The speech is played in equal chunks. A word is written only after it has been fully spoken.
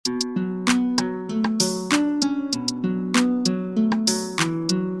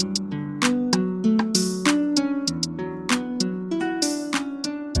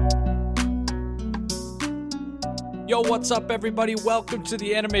What's up, everybody? Welcome to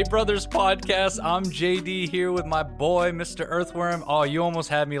the Anime Brothers podcast. I'm JD here with my boy, Mr. Earthworm. Oh, you almost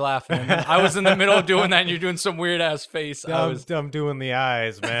had me laughing. I was in the middle of doing that, and you're doing some weird-ass face. I'm doing the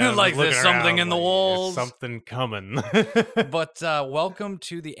eyes, man. Like there's something in the walls. There's something coming. But welcome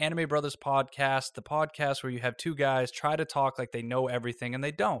to the Anime Brothers podcast, the podcast where you have two guys try to talk like they know everything, and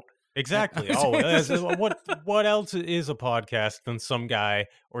they don't. Exactly. Oh, what else is a podcast than some guy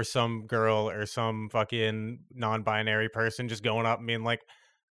or some girl or some fucking non-binary person just going up and being like,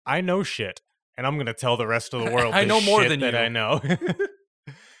 I know shit, and I'm gonna tell the rest of the world I know more than that you. I know.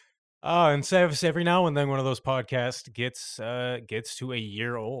 And so every now and then one of those podcasts gets to a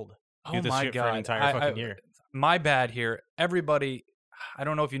year old. Oh my shit god! for an entire fucking year. My bad here. Everybody, I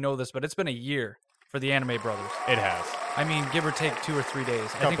don't know if you know this, but it's been a year for the Anime Brothers. It has. I mean, give or take 2 or 3 days.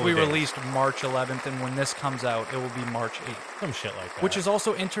 I think we released March 11th, and when this comes out, it will be March 8th. Some shit like that. Which is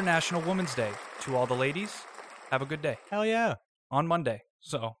also International Women's Day. To all the ladies, have a good day. Hell yeah. On Monday.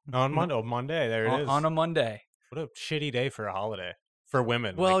 So On Monday. Oh, Monday. There it is. On a Monday. What a shitty day for a holiday. For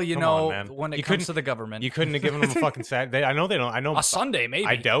women. Well, like, you come know, on, man. when it comes to the government. You couldn't have given them a fucking Saturday. I know they don't. I know a Sunday, maybe.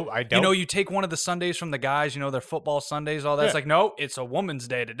 I don't. You know, you take one of the Sundays from the guys, you know, their football Sundays, all that. It's like, no, it's a woman's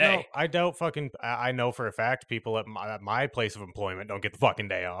day today. No, I don't fucking. I know for a fact people at my place of employment don't get the fucking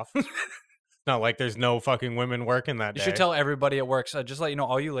day off. It's not like there's no fucking women working that day. You should tell everybody at work, just let you know,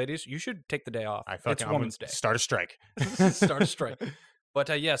 all you ladies, you should take the day off. It's Women's Day. Start a strike. Start a strike.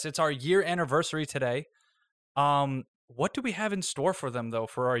 But yes, it's our year anniversary today. What do we have in store for them, though,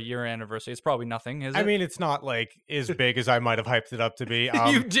 for our year anniversary? It's probably nothing, is it? I mean, it's not like as big as I might have hyped it up to be.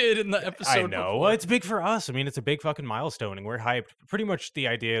 You did in the episode. I know. Well, it's big for us. I mean, it's a big fucking milestone, and we're hyped. Pretty much the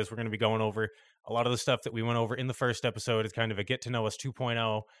idea is we're going to be going over a lot of the stuff that we went over in the first episode. Is kind of a get to know us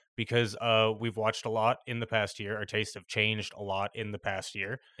 2.0 because we've watched a lot in the past year. Our tastes have changed a lot in the past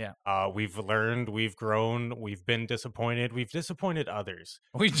year. Yeah. We've learned, we've grown, we've been disappointed, we've disappointed others.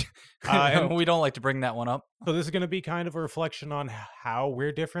 We don't like to bring that one up. So this is going to be kind of a reflection on how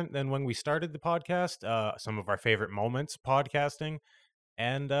we're different than when we started the podcast, some of our favorite moments podcasting,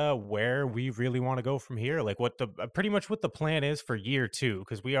 and where we really want to go from here. Like pretty much what the plan is for year 2,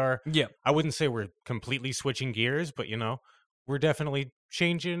 because we are. Yeah. I wouldn't say we're completely switching gears, but we're definitely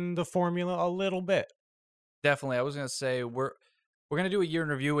changing the formula a little bit. Definitely. I was going to say we're going to do a year in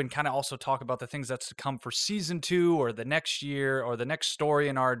review and kind of also talk about the things that's to come for season 2 or the next year or the next story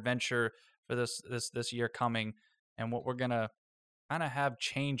in our adventure for this year coming, and what we're going to kind of have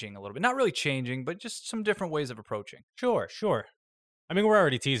changing a little bit. Not really changing, but just some different ways of approaching. Sure. I mean, we're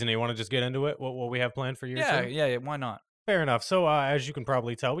already teasing it. You want to just get into it? What we have planned for year 2? Yeah, why not? Fair enough. So, as you can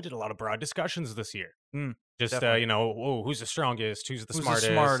probably tell, we did a lot of broad discussions this year. Just, who's the strongest? Who's the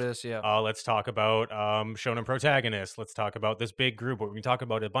smartest? Yeah. Let's talk about shonen protagonists. Let's talk about this big group. We're going to talk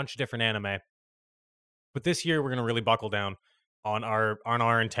about a bunch of different anime. But this year, we're going to really buckle down on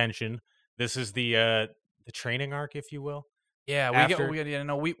our intention. This is the training arc, if you will. Yeah,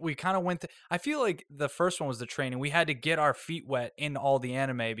 we kind of went. I feel like the first one was the training. We had to get our feet wet in all the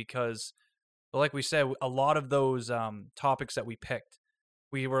anime because, like we said, a lot of those topics that we picked,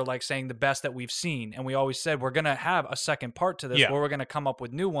 we were like saying the best that we've seen, and we always said we're gonna have a second part to this where we're gonna come up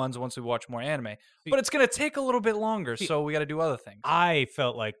with new ones once we watch more anime. But it's gonna take a little bit longer, so we got to do other things. I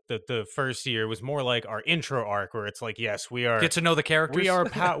felt like the first year was more like our intro arc, where it's like, yes, we are get to know the characters.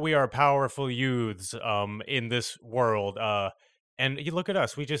 We are powerful youths in this world. And you look at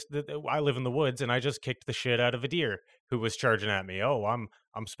us. I live in the woods, and I just kicked the shit out of a deer who was charging at me. Oh,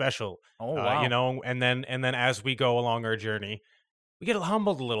 I'm special. Oh, wow. And then as we go along our journey, we get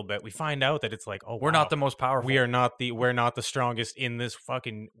humbled a little bit. We find out that it's like, oh, we're not the most powerful. We're not the strongest in this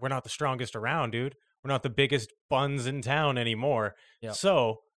fucking. We're not the strongest around, dude. We're not the biggest buns in town anymore. Yep.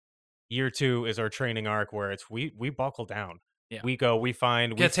 So, year 2 is our training arc where it's we buckle down. Yeah. We take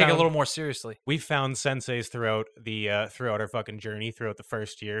it a little more seriously. We found senseis throughout our fucking journey, throughout the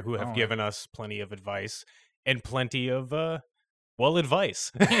first year, who have given us plenty of advice and plenty of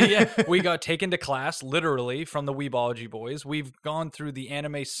advice. Yeah, we got taken to class literally from the Weebology boys. We've gone through the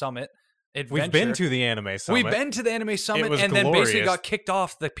Anime Summit adventure. We've been to the Anime Summit. We've been to the Anime Summit, and then basically got kicked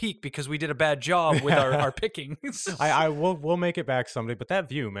off the peak because we did a bad job with our picking. We'll make it back someday, but that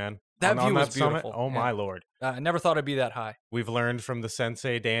view, man. That view was summit, beautiful. oh my lord. I never thought it'd be that high. We've learned from the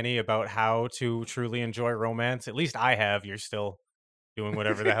sensei, Danny, about how to truly enjoy romance. At least I have. You're still doing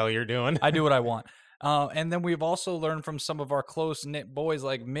whatever the hell you're doing. I do what I want. And then we've also learned from some of our close-knit boys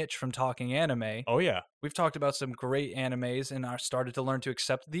like Mitch from Talking Anime. Oh, yeah. We've talked about some great animes and are started to learn to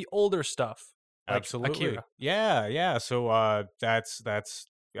accept the older stuff. Like Absolutely. Akira. Yeah. So that's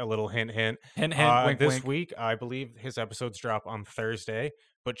a little hint. Hint, wink, this wink. week, I believe his episodes drop on Thursday.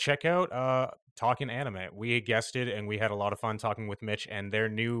 But check out Talking Anime. We guested and we had a lot of fun talking with Mitch and their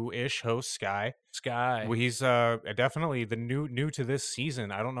new-ish host Sky. Sky. Well, he's definitely the new to this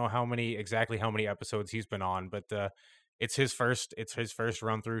season. I don't know exactly how many episodes he's been on, but it's his first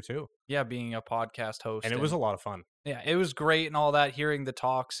run through too. Yeah, being a podcast host. And it was a lot of fun. Yeah, it was great and all that, hearing the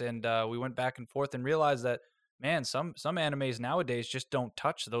talks, and we went back and forth and realized that, man, some animes nowadays just don't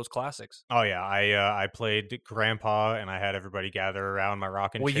touch those classics. Oh yeah, I played Grandpa and I had everybody gather around my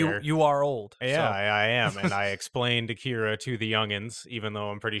rocking Well, chair. you are old. Yeah, so. I am, and I explained Akira to the youngins, even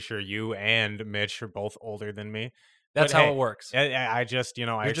though I'm pretty sure you and Mitch are both older than me. That's But how hey, it works. I just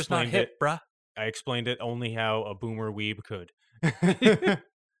I You're just not explained it. hip, bruh. I explained it only how a boomer weeb could.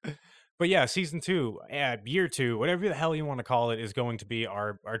 But yeah, season 2, year 2, whatever the hell you want to call it, is going to be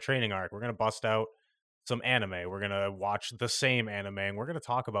our training arc. We're gonna bust out some anime. We're gonna watch the same anime, and we're gonna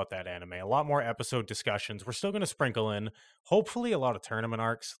talk about that anime. A lot more episode discussions. We're still gonna sprinkle in, hopefully, a lot of tournament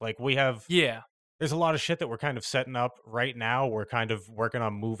arcs. Like we have, Yeah. there's a lot of shit that we're kind of setting up right now. We're kind of working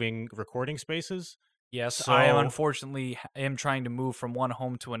on moving recording spaces. Yes, I So- unfortunately am trying to move from one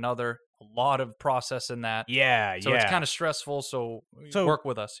home to another. A lot of process in that. Yeah, So it's kind of stressful. So work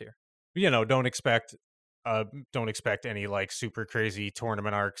with us here. don't expect any like super crazy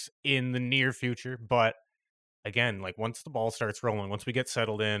tournament arcs in the near future, but again, like once the ball starts rolling, once we get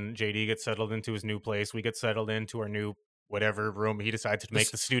settled in, JD gets settled into his new place, we get settled into our new whatever room he decides to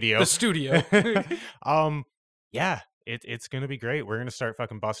make the studio. The studio. Yeah, it's gonna be great. We're gonna start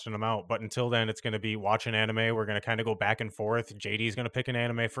fucking busting them out, but until then, it's gonna be watching anime. We're gonna kind of go back and forth. JD's gonna pick an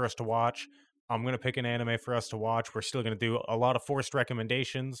anime for us to watch. I'm gonna pick an anime for us to watch. We're still gonna do a lot of forced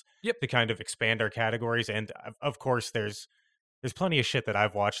recommendations. Yep. To kind of expand our categories, and of course, there's plenty of shit that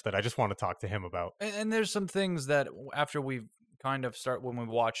I've watched that I just want to talk to him about. And there's some things that after we kind of start, when we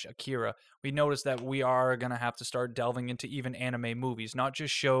watch Akira, we notice that we are going to have to start delving into even anime movies, not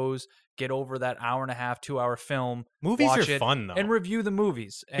just shows. Get over that hour and a half, 2-hour film. Movies watch are it, fun though, and review the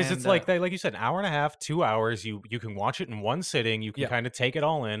movies. because it's like you said, an hour and a half, 2 hours. You can watch it in one sitting. You can Yeah. kind of take it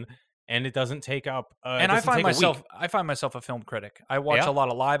all in, and it doesn't take up. And I find myself a film critic. I watch Yeah. a lot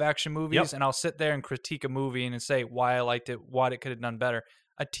of live action movies, Yep. and I'll sit there and critique a movie and say why I liked it, what it could have done better.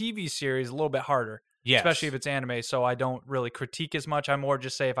 A TV series is a little bit harder, Yes. especially if it's anime. So I don't really critique as much. I more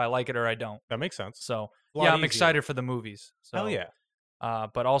just say if I like it or I don't. That makes sense. So A lot yeah, I'm easier. excited for the movies. So, Hell yeah.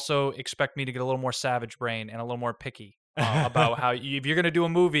 But also expect me to get a little more savage brain and a little more picky about how if you're gonna do a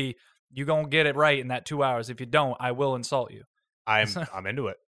movie, you gonna get it right in that 2 hours. If you don't, I will insult you. I'm into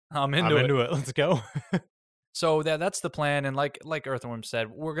it. I'm I'm into it. Let's go. So that's the plan, and like Earthworm said,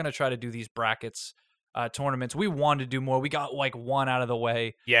 we're gonna try to do these brackets, tournaments. We wanted to do more. We got like one out of the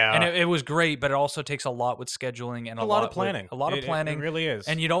way, Yeah. and it was great. But it also takes a lot with scheduling and a lot of planning. A lot of planning. It really is.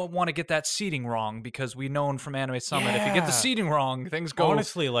 And you don't want to get that seating wrong, because we known from Anime Summit, if you get Yeah. the seating wrong, things go.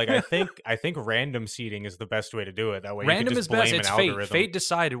 honestly, like I think random seating is the best way to do it. That way, Random you can is just blame best. an It's fate. algorithm. Fate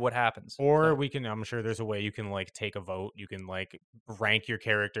decided what happens. Or So, we can. I'm sure there's a way you can like take a vote. You can like rank your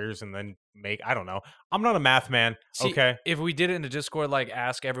characters and then make. I don't know. I'm not a math man. see, Okay. if we did it in a Discord, like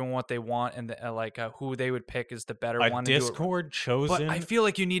ask everyone what they want and who they would pick is the better A one. and do it- Discord chosen, But I feel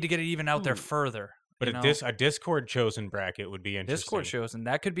like you need to get it even out there Ooh. further. but you know? a Discord chosen bracket would be interesting. Discord shows, and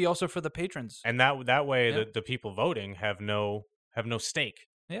that could be also for the patrons. and that way Yeah. the people voting have no stake.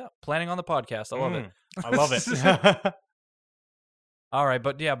 Yeah, planning on the podcast. I love it. I love it. All right,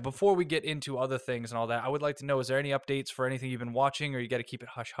 but yeah, before we get into other things and all that, I would like to know: is there any updates for anything you've been watching, or you got to keep it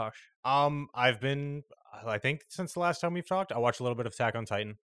hush hush? I've been, I think since the last time we've talked, I watched a little bit of Attack on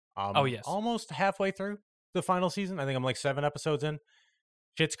Titan. Oh, yes. Almost halfway through the final season. I think I'm like 7 episodes in.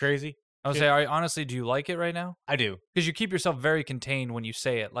 Shit's crazy. I would say, honestly, do you like it right now? I do. Because you keep yourself very contained when you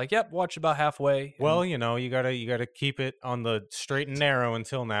say it. Like, yep, watch about halfway. and- Well, you gotta keep it on the straight and narrow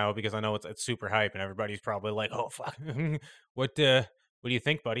until now, because I know it's super hype and everybody's probably like, oh fuck, what do you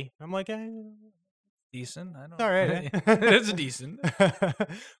think, buddy? I'm like, decent. I don't. all right. It's decent.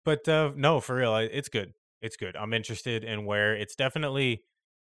 But no, for real, it's good. It's good. I'm interested in where it's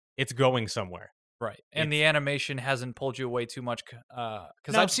going somewhere. Right. And the animation hasn't pulled you away too much,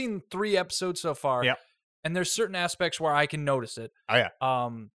 because No. I've seen 3 episodes so far. Yep. And there's certain aspects where I can notice it. Oh yeah.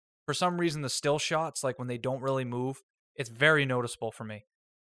 For some reason, the still shots, like when they don't really move, it's very noticeable for me.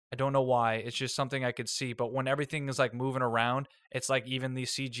 I don't know why. It's just something I could see. But when everything is like moving around, it's like even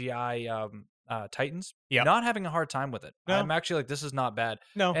these CGI Titans, Yep. not having a hard time with it. No. I'm actually like, this is not bad.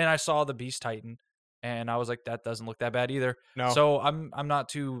 No. And I saw the Beast Titan, and I was like, that doesn't look that bad either. No. So I'm not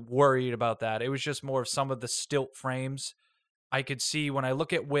too worried about that. It was just more of some of the stilt frames I could see when I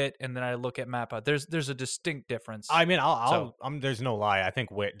look at Wit and then I look at Mappa. There's a distinct difference. I mean, So- there's no lie. I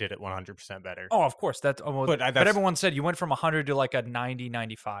think Wit did it 100% better. Oh, of course. That's But, but that's- everyone said you went from 100 to like a 90,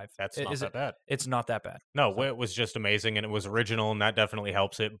 95. That's I- not is that it? bad. It's not that bad. No, Wit was just amazing, and it was original, and that definitely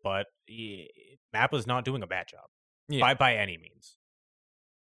helps it. But Mappa's not doing a bad job by any means.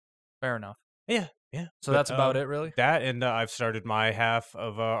 Fair enough. Yeah. So that's about it, really. That, and I've started my half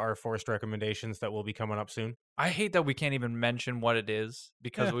of our forced recommendations that will be coming up soon. I hate that we can't even mention what it is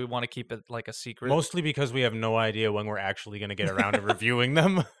because Yeah. we want to keep it like a secret. Mostly because we have no idea when we're actually going to get around to reviewing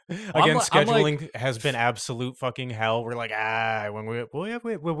them. Again, I'm like- scheduling has been absolute fucking hell. We're like, when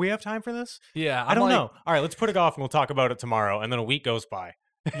will we have time for this? Yeah, I don't know. All right, let's put it off and we'll talk about it tomorrow. And then a week goes by.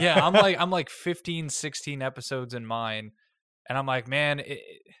 Yeah, I'm like 15, 16 episodes in mine, and I'm like, man,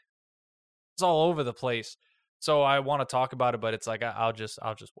 it's all over the place. So I want to talk about it, but it's like I'll just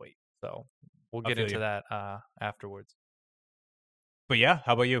wait. So we'll get feel into you. that afterwards. But yeah,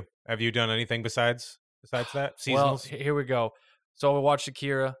 how about you? Have you done anything besides that? Seasonals? Well, here we go. So I watched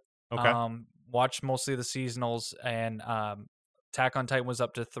Akira. Okay. Watched mostly the seasonals, and Attack on Titan was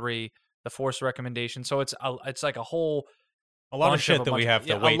up to 3. The Force recommendation. So it's like a whole. A lot of bunch shit a that we bunch- have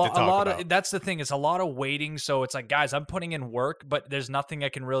to yeah, wait to talk about. That's the thing. It's a lot of waiting. So it's like, guys, I'm putting in work, but there's nothing I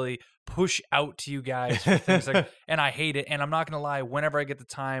can really push out to you guys for things like, and I hate it. And I'm not gonna lie. Whenever I get the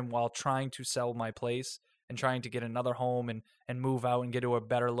time, while trying to sell my place and trying to get another home and move out and get to a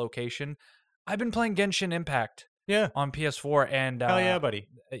better location, I've been playing Genshin Impact. Yeah. On PS4, and Hell yeah, buddy.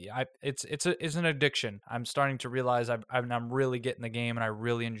 It's an addiction. I'm starting to realize I'm really getting the game, and I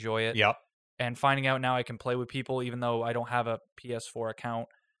really enjoy it. Yep. And finding out now I can play with people even though I don't have a PS4 account,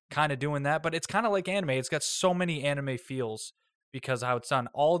 kind of doing that. But it's kind of like anime. It's got so many anime feels because of how it's done.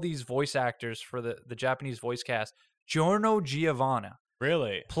 All these voice actors for the Japanese voice cast, Giorno Giovanna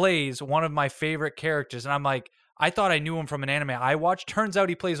Really? plays one of my favorite characters. And I'm like, I thought I knew him from an anime I watched. Turns out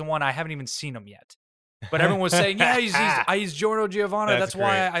he plays in one I haven't even seen him yet. But everyone was saying, yeah, he's Giorno Giovanna. That's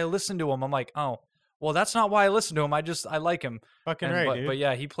why I listened to him. I'm like, oh. Well, that's not why I listen to him. I like him. Fucking right, dude. But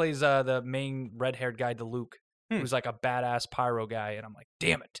yeah, he plays the main red-haired guy, Luke, who's like a badass pyro guy, and I'm like,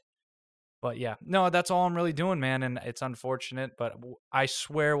 damn it. But yeah, no, that's all I'm really doing, man, and it's unfortunate, but I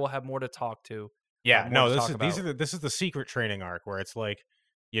swear we'll have more to talk to. Yeah, no, this this is the secret training arc where it's like,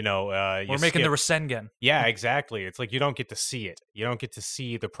 we're making the Rasengan. Yeah, exactly. It's like you don't get to see it. You don't get to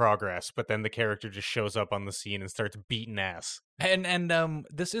see the progress, but then the character just shows up on the scene and starts beating ass. And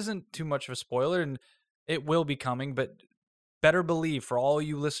this isn't too much of a spoiler, and it will be coming, but better believe for all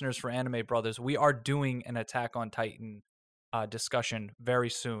you listeners for Anime Brothers, we are doing an Attack on Titan discussion very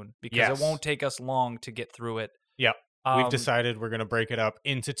soon because it won't take us long to get through it. Yep. We've decided we're going to break it up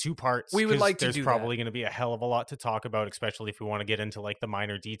into 2 parts. We would like to there's do probably going to be a hell of a lot to talk about, especially if we want to get into like the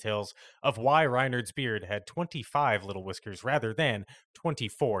minor details of why Reinhardt's beard had 25 little whiskers rather than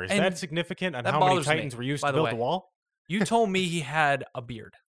 24. Is that significant on how many Titans were used to build the wall? You told me he had a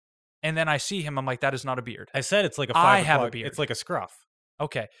beard. And then I see him, I'm like, that is not a beard. I said it's like a 5 I o'clock. have a beard. It's like a scruff.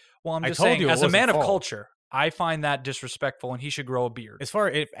 Okay. Well, I'm I just told saying, you it as a man wasn't of fall. culture, I find that disrespectful, and he should grow a beard. As far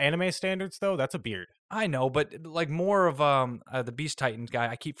as anime standards, though, that's a beard. I know, but like more of the Beast Titans guy.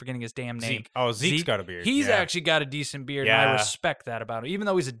 I keep forgetting his damn name. Zeke. Oh, Zeke's got a beard. He's actually got a decent beard, and I respect that about him. Even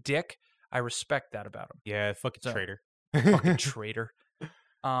though he's a dick, I respect that about him. Yeah, fucking traitor. Fucking traitor.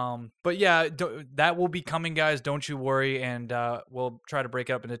 But yeah, that will be coming, guys. Don't you worry, and we'll try to break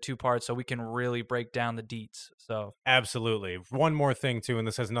it up into 2 parts so we can really break down the deets. So absolutely. One more thing too, and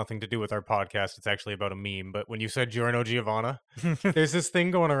this has nothing to do with our podcast. It's actually about a meme. But when you said Giorno Giovanna, there's this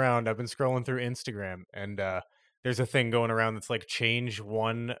thing going around. I've been scrolling through Instagram, and there's a thing going around that's like change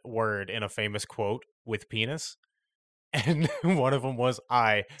one word in a famous quote with penis, and one of them was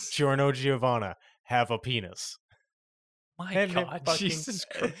Giorno Giovanna, have a penis. My God, Jesus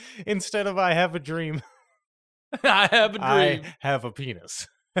Christ. Instead of I have a dream, I have a dream. I have a penis.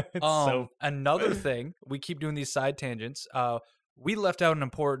 Another thing, we keep doing these side tangents. We left out an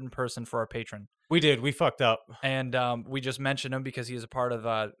important person for our patron. We did. We fucked up. And we just mentioned him because he is a part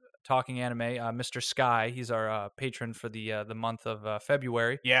of Talking Anime. Mr. Sky, he's our patron for the month of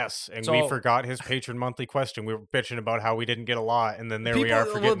February. Yes, and we forgot his patron monthly question. We were bitching about how we didn't get a lot, and then we are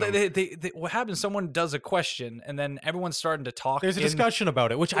forgetting them. What happens, someone does a question, and then everyone's starting to talk. There's a discussion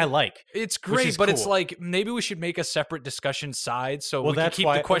about it, which I like. It's great, but it's like, maybe we should make a separate discussion side so we can keep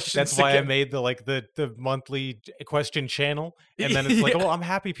the questions. That's why I made the monthly question channel, and then it's like, well, I'm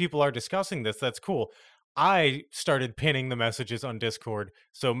happy people are discussing this. That's cool. I started pinning the messages on Discord,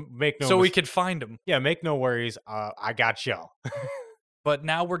 so we could find them. Yeah, make no worries. I got y'all. But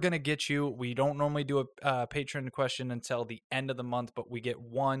now we're gonna get you. We don't normally do a patron question until the end of the month, but we get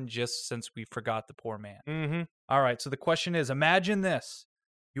one just since we forgot the poor man. Mm-hmm. All right. So the question is, imagine this.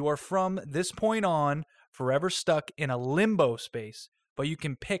 You are from this point on forever stuck in a limbo space, but you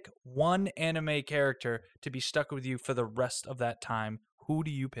can pick one anime character to be stuck with you for the rest of that time. Who do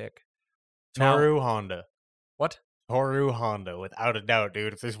you pick? Now- Toru Honda. What? Toru Honda, without a doubt,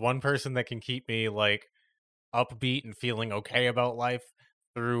 dude. If there's one person that can keep me like upbeat and feeling okay about life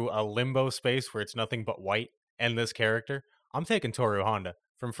through a limbo space where it's nothing but white and this character, I'm taking Toru Honda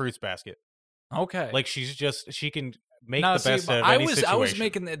from Fruits Basket. Okay. Like she can make Now, the see, best but out of any I was situation.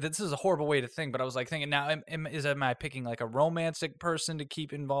 making this is a horrible way to think, but I was like thinking now, am I picking like a romantic person to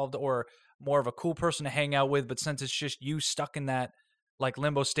keep involved, or more of a cool person to hang out with? But since it's just you stuck in that like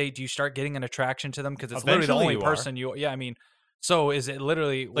limbo state, do you start getting an attraction to them because it's literally the Eventually only you are. person you? Yeah, I mean, so is it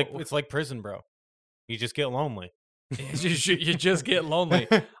literally It's like prison, bro. You just get lonely. you just get lonely?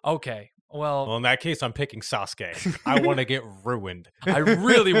 Okay, Well, in that case, I'm picking Sasuke. I want to get ruined. I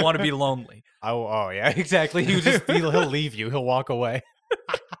really want to be lonely. Oh yeah, exactly. He'll leave you. He'll walk away.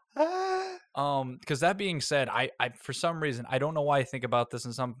 Because that being said, I for some reason I don't know why I think about this,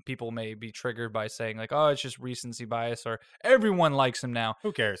 and some people may be triggered by saying like, oh, it's just recency bias, or everyone likes him now.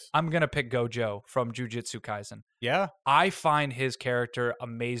 Who cares? I'm gonna pick Gojo from Jujutsu Kaisen. Yeah, I find his character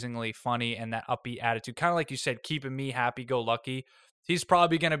amazingly funny and that upbeat attitude, kind of like you said, keeping me happy-go-lucky. He's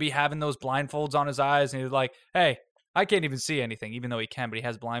probably gonna be having those blindfolds on his eyes, and he's like, hey, I can't even see anything, even though he can, but he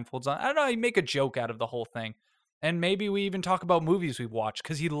has blindfolds on. I don't know. He make a joke out of the whole thing. And maybe we even talk about movies we've watched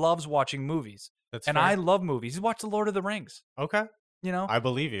because he loves watching movies. that's And fair. I love movies. He's watched The Lord of the Rings. Okay, You know, I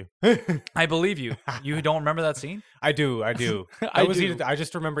believe you. I believe you. You don't remember that scene? I do. I do. I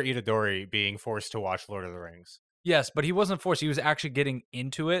just remember Itadori being forced to watch Lord of the Rings. Yes, but he wasn't forced. He was actually getting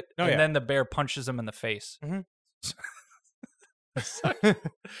into it. Oh, and yeah. then the bear punches him in the face. Mhm.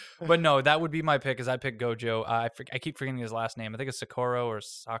 But no, that would be my pick, as I pick Gojo. I keep forgetting his last name. I think it's Sakuro or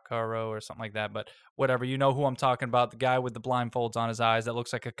Sakuro or something like that. But whatever. You know who I'm talking about. The guy with the blindfolds on his eyes that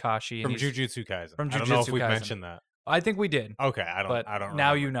looks like Akashi. From And he's- Jujutsu Kaisen. From I don't know if Jujutsu we've Kaisen. mentioned that. I think we did. Okay, I But don't.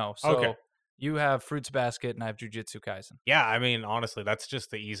 now remember. you know. So Okay. you have Fruits Basket and I have Jujutsu Kaisen. Yeah, I mean, honestly, that's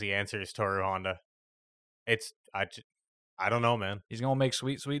just the easy answer is Toru Honda. I don't know, man. He's going to make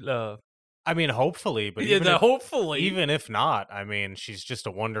sweet, sweet love. I mean, hopefully, but Yeah, even if, hopefully. even if not, I mean, she's just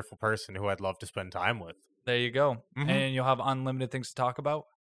a wonderful person who I'd love to spend time with. There you go. Mhm. And you'll have unlimited things to talk about.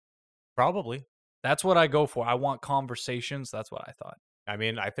 Probably. That's what I go for. I want conversations. That's what I thought. I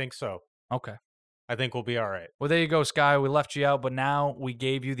mean, I think so. Okay. I think we'll be all right. Well, there you go, Sky. We left you out, but now we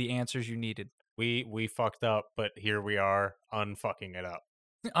gave you the answers you needed. We fucked up, but here we are, unfucking it up.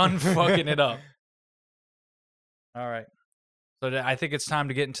 Unfucking it up. All right. So I think it's time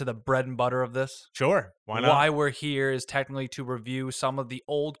to get into the bread and butter of this. Sure, why not? Why we're here is technically to review some of the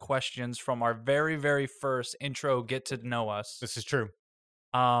old questions from our very, very first intro, Get to Know Us. This is true.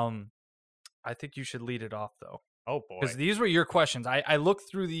 I think you should lead it off, though. Oh boy. Because these were your questions. I looked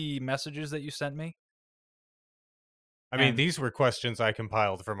through the messages that you sent me. I mean, and- these were questions I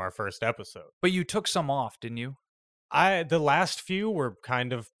compiled from our first episode. But you took some off, didn't you? The last few were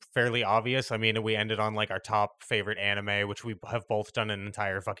kind of fairly obvious. I mean, we ended on like our top favorite anime, which we have both done an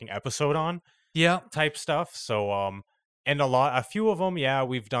entire fucking episode on, Yeah. type stuff. So and a few of them, yeah,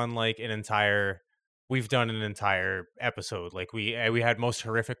 we've done an entire episode. Like we had most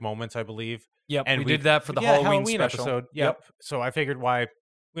horrific moments, I believe. Yep. And we we- did that for the Yeah, Halloween special. episode. Yep. So I figured why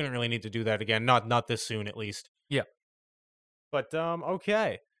we don't really need to do that again. Not this soon, at least. Yep. But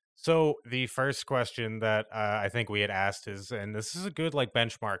okay. So the first question that I think we had asked is, and this is a good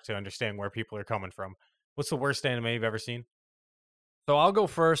benchmark to understand where people are coming from. What's the worst anime you've ever seen? So I'll go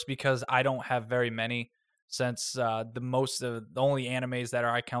first because I don't have very many. Since the only animes that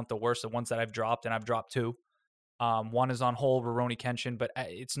I count the worst, the ones that I've dropped, and I've dropped two. One is on hold, Rurouni Kenshin, but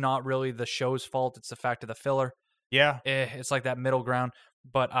it's not really the show's fault. It's the fact of the filler. Yeah. It's like that middle ground.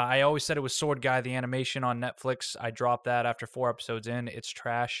 But I always said it was Sword Guy, the animation on Netflix. I dropped that after 4 episodes in. It's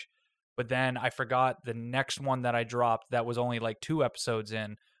trash. But then I forgot the next one that I dropped that was only 2 episodes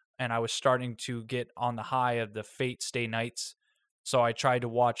in, and I was starting to get on the high of the Fate Stay Nights. So I tried to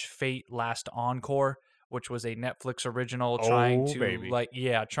watch Fate Last Encore, which was a Netflix original, trying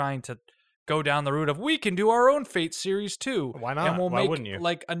to go down the route of we can do our own Fate series too. Why not? And we'll Why make wouldn't you?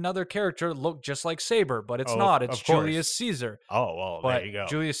 another character look just like Saber, but it's Oh, not. of It's course. Julius Caesar. Oh, well, But there you go.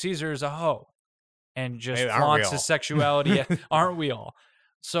 Julius Caesar is a hoe and just Hey, aren't we flaunts all? his sexuality. Aren't we all?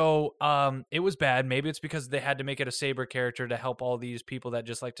 So it was bad. Maybe it's because they had to make it a Saber character to help all these people that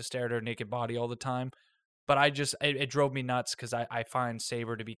just like to stare at her naked body all the time. But it drove me nuts because I find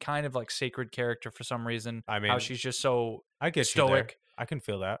Saber to be kind of like sacred character for some reason. I how mean, she's just so I get you there. stoic. I can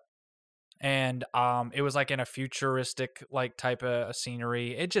feel that. And it was in a futuristic type of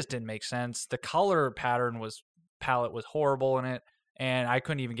scenery. It just didn't make sense. The color pattern was palette was horrible in it, and I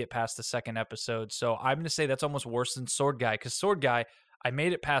couldn't even get past the second episode. So I'm going to say that's almost worse than Sword Guy, because Sword Guy, I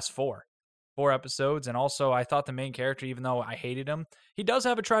made it past four episodes, and also I thought the main character, even though I hated him, he does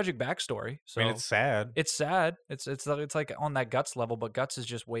have a tragic backstory. So I mean, it's sad. It's sad. It's like on that Guts level, but Guts is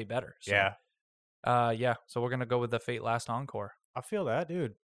just way better. So, Yeah. So we're gonna go with the Fate Last Encore. I feel that,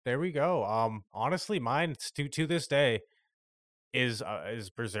 dude. There we go. Honestly, mine to this day is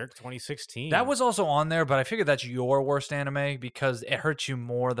Berserk 2016. That was also on there, but I figured that's your worst anime because it hurts you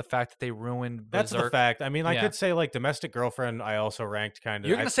more the fact that they ruined Berserk. That's the fact. I mean, I could say like Domestic Girlfriend. I also ranked kind of.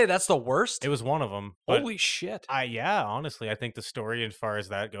 You're gonna say that's the worst? It was one of them. Holy shit! Honestly, I think the story, as far as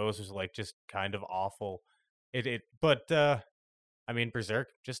that goes, was like just kind of awful. But I mean, Berserk,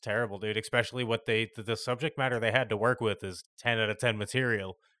 just terrible, dude. Especially what the subject matter they had to work with is 10 out of 10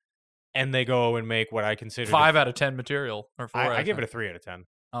 material. And they go and make what I consider 5 out of 10 material, or 4 I give it a 3 out of 10.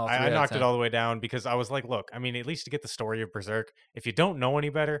 Oh, I knocked it all the way down because I was like, look, I mean, at least to get the story of Berserk, if you don't know any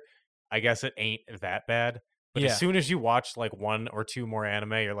better, I guess it ain't that bad. But as soon as you watch like 1 or 2 more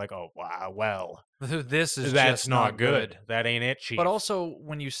anime, you're like, oh, wow, well, that's just not good. That ain't it, chief. But also,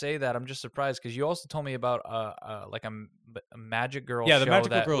 when you say that, I'm just surprised because you also told me about like a Magic Girl show. Yeah, the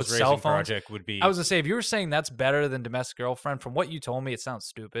Magical Girls Racing Racing Project would be... I was going to say, if you were saying that's better than Domestic Girlfriend, from what you told me, it sounds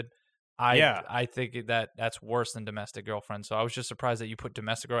stupid. I think that's worse than Domestic Girlfriend. So I was just surprised that you put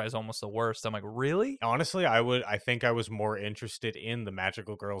Domestic Girl as almost the worst. I'm like, really? Honestly, I think I was more interested in the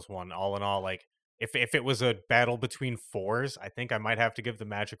Magical Girls one. All in all, like if it was a battle between fours, I think I might have to give the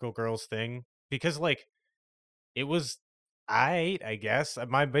Magical Girls thing because like it was I guess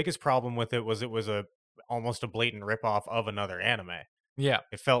my biggest problem with it was a almost a blatant ripoff of another anime. Yeah,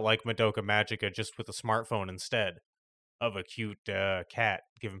 it felt like Madoka Magica just with a smartphone instead of a cute cat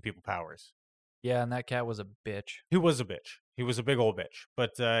giving people powers. Yeah, and that cat was a bitch. He was a bitch. He was a big old bitch.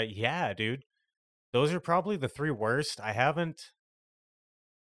 But yeah, dude, those are probably the 3 worst. I haven't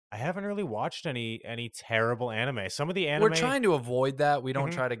really watched any terrible anime. Some of the anime we're trying to avoid that. We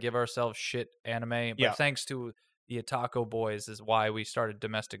don't try to give ourselves shit anime, but thanks to the Otaku boys is why we started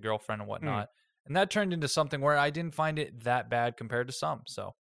Domestic Girlfriend and whatnot. And that turned into something where I didn't find it that bad compared to some.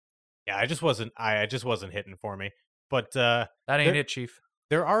 So yeah, I just wasn't hitting for me. But that ain't it, Chief.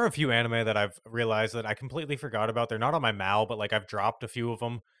 There are a few anime that I've realized that I completely forgot about. They're not on my mal, but like I've dropped a few of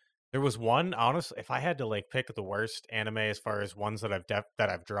them. There was one, honestly, if I had to like pick the worst anime as far as ones that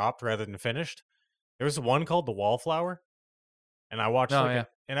I've dropped rather than finished, there was one called The Wallflower, and I watched an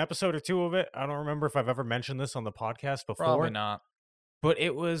episode or 2 of it. I don't remember if I've ever mentioned this on the podcast before. Probably not. But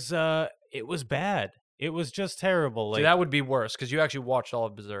it was bad. It was just terrible. Like, see, that would be worse because you actually watched all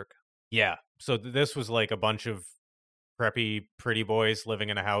of Berserk. Yeah. So this was like a bunch of preppy, pretty boys living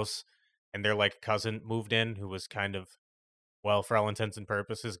in a house, and their like cousin moved in who was kind of, well, for all intents and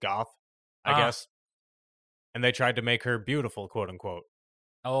purposes, goth, I guess. And they tried to make her beautiful, quote unquote.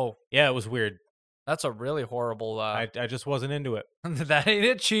 Oh. Yeah, it was weird. That's a really horrible... I just wasn't into it. That ain't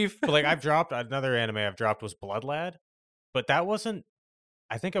it, Chief. But like another anime I've dropped was Blood Lad, but that wasn't...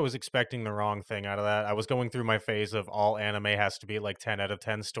 I think I was expecting the wrong thing out of that. I was going through my phase of all anime has to be like 10 out of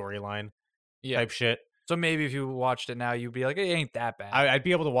 10 storyline type shit. So maybe if you watched it now, you'd be like, it ain't that bad. I'd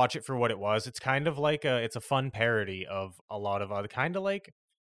be able to watch it for what it was. It's kind of like it's a fun parody of a lot of other kind of like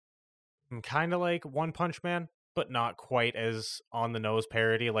One Punch Man, but not quite as on the nose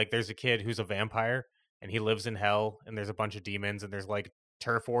parody. Like there's a kid who's a vampire and he lives in hell, and there's a bunch of demons, and there's like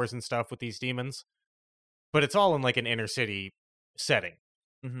turf wars and stuff with these demons. But it's all in like an inner city setting.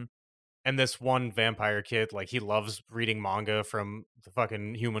 Mm-hmm. And this one vampire kid, like he loves reading manga from the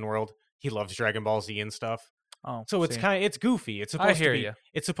fucking human world. He loves Dragon Ball Z and stuff. Oh, so it's goofy. It's supposed to be.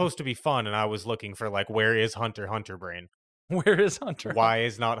 It's supposed to be fun, and I was looking for like, where is Hunter x Brain? Where is Hunter? Why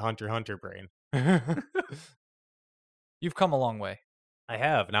is not Hunter x Brain? You've come a long way. I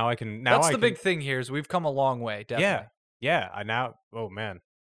have. Now I can. That's the big thing here. Is we've come a long way. Definitely. Yeah. I now. Oh man.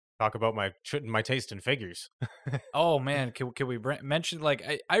 Talk about my taste in figures. Oh man, can we mention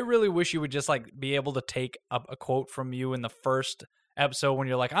like I really wish you would just like be able to take a quote from you in the first episode when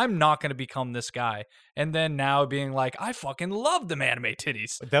you're like, I'm not going to become this guy, and then now being like, I fucking love them anime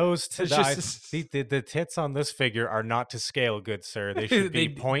titties. Those the tits on this figure are not to scale, good sir. They should be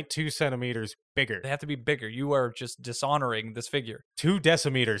 0.2 centimeters bigger. They have to be bigger. You are just dishonoring this figure. 2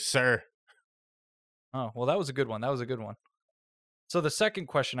 decimeters, sir. Oh well, that was a good one. So the second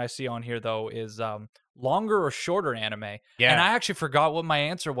question I see on here, though, is longer or shorter anime. Yeah. And I actually forgot what my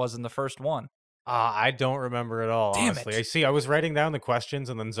answer was in the first one. I don't remember at all, Damn honestly. It. I was writing down the questions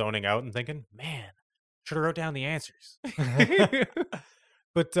and then zoning out and thinking, man, should have wrote down the answers.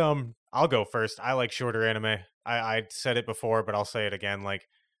 But I'll go first. I like shorter anime. I said it before, but I'll say it again. Like,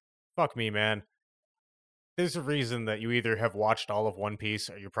 fuck me, man. there's a reason that you either have watched all of One Piece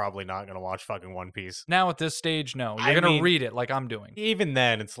or you're probably not going to watch fucking One Piece. Now at this stage, no. You're I gonna mean, read it like I'm doing. even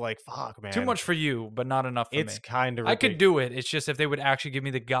then, it's like, fuck, man. Too much for you, but not enough for It's me. kind of I could do it. It's just if they would actually give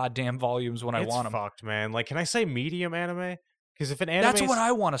me the goddamn volumes when I want them. Fucked, man. Like, can I say medium anime? Because if an anime, That's what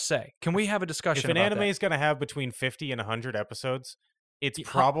I want to say. Can we have a discussion if an about anime that? is going to have between 50 and 100 episodes, it's Yeah,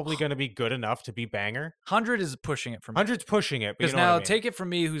 probably going to be good enough to be banger. 100 is pushing it for me. 100's pushing it, but Because you know now, what I mean. take it from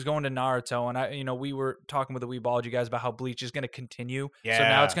me, who's going to Naruto, and we were talking with the Weebology guys about how Bleach is going to continue. So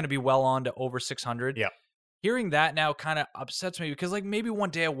now it's Yeah. going to be well on to over 600. Yeah. Hearing that now kind of upsets me because, like, maybe one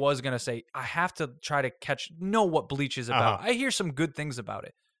day I was going to say, I have to try to know what Bleach is about. I hear some good things about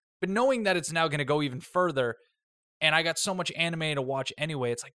it. But knowing that it's now going to go even further, and I got so much anime to watch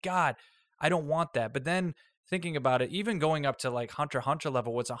anyway, it's like, God, I don't want that. But then thinking about it, even going up to like Hunter x Hunter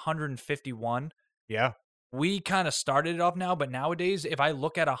level, what's 151? Yeah. We kind of started it off now, but nowadays, if I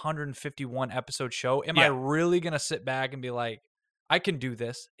look at a 151 episode show, am I really going to sit back and be like, I can do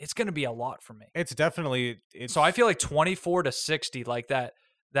this? It's going to be a lot for me. It's definitely. So I feel like 24 to 60, like that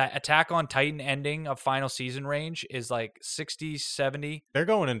Attack on Titan ending of final season range is like 60, 70. They're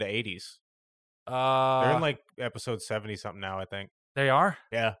going into 80s. They're in like episode 70 something now, I think. They are?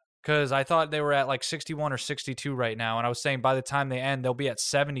 Yeah. Because I thought they were at like 61 or 62 right now. And I was saying by the time they end, they'll be at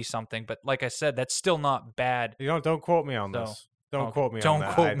 70 something. But like I said, that's still not bad. You don't quote me on this. Don't quote me on that.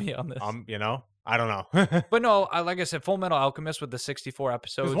 Don't quote me on this. I don't know. But no, like I said, Full Metal Alchemist with the 64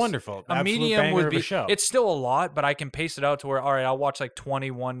 episodes. It was wonderful. A Absolute medium banger would of be. a show. It's still a lot, but I can pace it out to where, all right, I'll watch like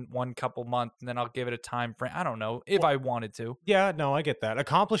 21 one couple months, and then I'll give it a time frame. I don't know if I wanted to. Yeah, no, I get that.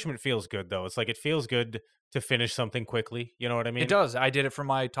 Accomplishment feels good though. It's like it feels good to finish something quickly. You know what I mean? It does. I did it for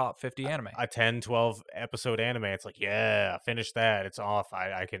my top 50 anime. A 10, 12 episode anime. It's like, yeah, finish that. It's off.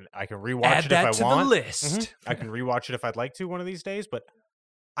 I can rewatch Add it that if I to want. the list. Mhm. I can rewatch it if I'd like to one of these days, but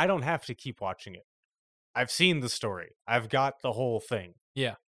I don't have to keep watching it. I've seen the story. I've got the whole thing.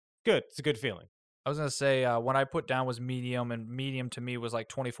 Yeah. Good. It's a good feeling. I was going to say, when I put down was medium, and medium to me was like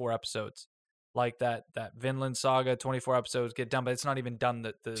 24 episodes. Like that Vinland Saga, 24 episodes get done, but it's not even done.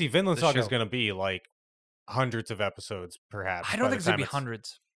 See, Vinland Saga is going to be like hundreds of episodes, perhaps. I don't think it's going to be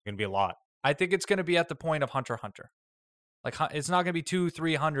hundreds. It's going to be a lot. I think it's going to be at the point of Hunter x Hunter. Like, it's not going to be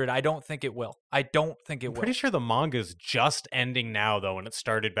 200-300. I don't think it will. I don't think it will. Pretty sure the manga's just ending now, though, and it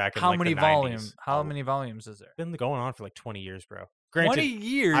started back in How like many the volumes? 90s. How many volumes is there? Been going on for like 20 years, bro. 20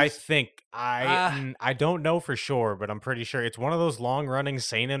 years? I think I don't know for sure, but I'm pretty sure it's one of those long-running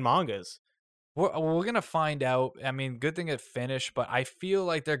seinen mangas. We're going to find out. I mean, good thing it finished, but I feel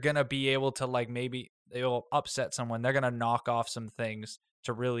like they're going to be able to, like, maybe they'll upset someone. They're going to knock off some things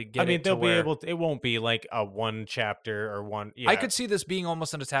to really get. I mean, they'll be able to. It won't be like a one chapter or one. Yeah. I could see this being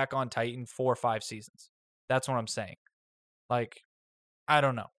almost an Attack on Titan 4 or 5 seasons. That's what I'm saying. Like, I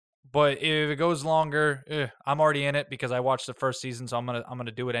don't know, but if it goes longer, I'm already in it because I watched the first season, so I'm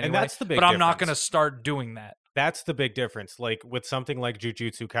gonna do it anyway. And that's the big. But I'm not gonna start doing that. That's the big difference. Like with something like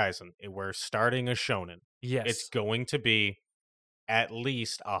Jujutsu Kaisen, we're starting a shonen. Yes, it's going to be at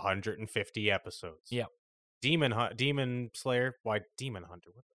least 150 episodes. Yeah. Demon Slayer. Why Demon Hunter?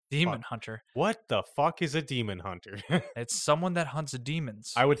 What the Demon fuck? Hunter. What the fuck is a demon hunter? It's someone that hunts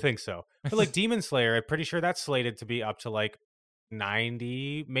demons. I would think so. But like Demon Slayer, I'm pretty sure that's slated to be up to like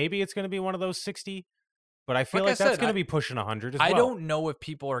 90. Maybe it's going to be one of those 60. But I feel like that's going to be pushing 100 as well. I don't know if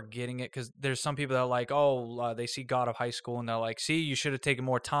people are getting it because there's some people that are like, they see God of High School and they're like, see, you should have taken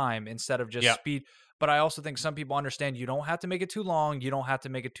more time instead of just speed. But I also think some people understand you don't have to make it too long. You don't have to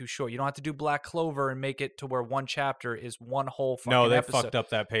make it too short. You don't have to do Black Clover and make it to where one chapter is one whole fucking episode. No, they fucked up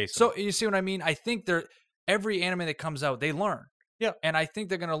that pace. So you see what I mean? I think every anime that comes out, they learn. Yeah. And I think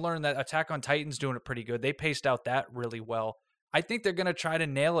they're going to learn that Attack on Titan's doing it pretty good. They paced out that really well. I think they're going to try to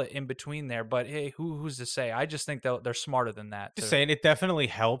nail it in between there, but hey, who's to say? I just think they're smarter than that. Just saying, it definitely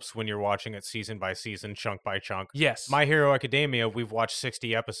helps when you're watching it season by season, chunk by chunk. Yes. My Hero Academia, we've watched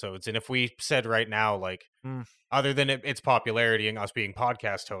 60 episodes, and if we said right now, like, other than its popularity and us being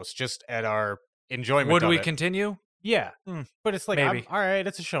podcast hosts, just at our enjoyment would of we it, continue? Yeah. But it's like, all right,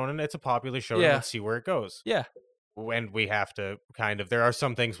 it's a shonen, it's a popular shonen, let's see where it goes. Yeah. And we have to there are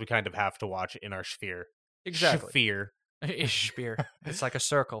some things we kind of have to watch in our sphere. Exactly. Sphere. Spear. It's like a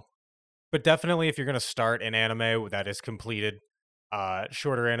circle. But definitely if you're going to start an anime that is completed,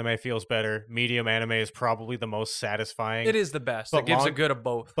 shorter anime feels better. Medium anime is probably the most satisfying. It is the best. It gives a good of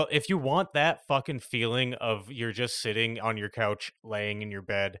both. But if you want that fucking feeling of you're just sitting on your couch, laying in your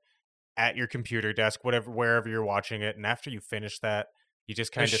bed, at your computer desk, wherever you're watching it, and after you finish that, you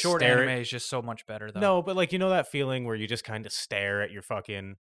just kind of short anime is just so much better, though. No, but like, you know that feeling where you just kind of stare at your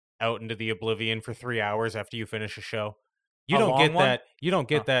fucking out into the oblivion for 3 hours after you finish a show? You A don't long get one? that. You don't Oh,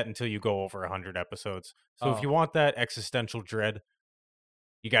 get that until you go over 100 episodes. So if oh. you want that existential dread,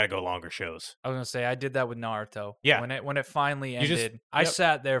 you got to go longer shows. I was gonna say I did that with Naruto. Yeah, When it finally you just ended, I yep,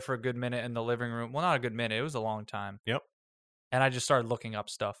 sat there for a good minute in the living room. Well, not a good minute. It was a long time, yep, and I just started looking up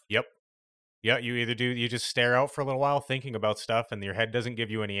stuff. yep. Yeah, you either do you just stare out for a little while thinking about stuff and your head doesn't give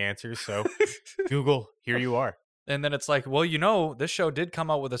you any answers. So Google, here you are. And then it's like, well, this show did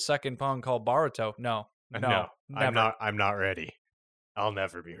come out with a second pun called Baruto. No, No, no, never. I'm not ready. I'll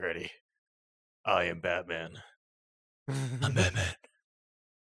never be ready. I am Batman. I'm Batman.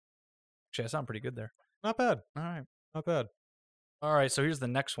 Actually, I sound pretty good there. Not bad. All right. Not bad. All right. So here's the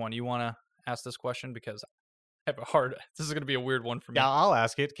next one. You want to ask this question because I have a hard. This is going to be a weird one for me. Yeah, I'll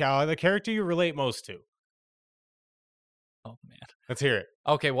ask it. Cal, the character you relate most to. Oh man. Let's hear it.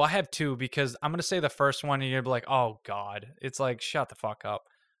 Okay. Well, I have two because I'm going to say the first one, and you're gonna be like, "Oh God," it's like, shut the fuck up.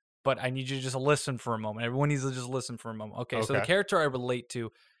 But I need you to just listen for a moment. Everyone needs to just listen for a moment. Okay. So the Okay. character I relate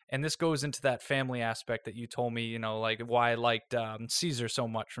to, and this goes into that family aspect that you told me. Like why I liked Caesar so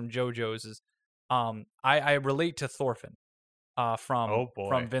much from JoJo's is, I relate to Thorfinn. Oh From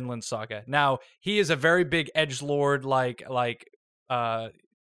boy. Vinland Saga. Now he is a very big edge lord, like uh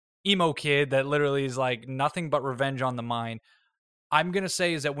emo kid that literally is like nothing but revenge on the mind. I'm gonna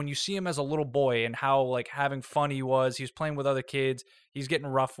say is that when you see him as a little boy and how like having fun he was playing with other kids, he's getting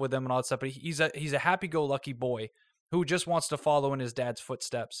rough with them and all that stuff. But he's a happy go lucky boy who just wants to follow in his dad's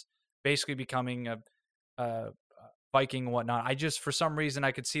footsteps, basically becoming a Viking and whatnot. I just, for some reason,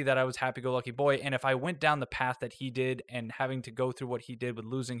 I could see that I was happy go lucky boy. And if I went down the path that he did and having to go through what he did with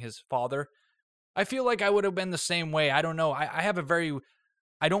losing his father, I feel like I would have been the same way. I don't know. I have a very,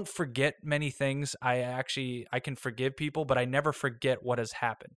 I don't forget many things. I can forgive people, but I never forget what has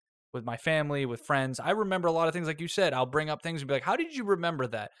happened with my family, with friends. I remember a lot of things, like you said. I'll bring up things and be like, "How did you remember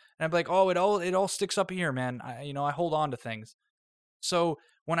that?" And I'm like, "Oh, it all sticks up here, man. I hold on to things." So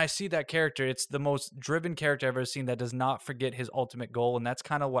when I see that character, it's the most driven character I've ever seen that does not forget his ultimate goal. And that's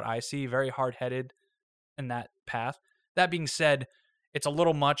kind of what I see. Very hard headed in that path. That being said, it's a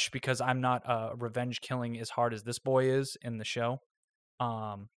little much because I'm not revenge killing as hard as this boy is in the show.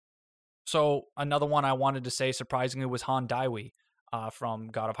 Um, so another one I wanted to say surprisingly was Han Daiwi from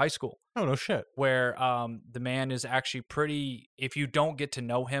God of High School, Oh no shit. where the man is actually pretty. If you don't get to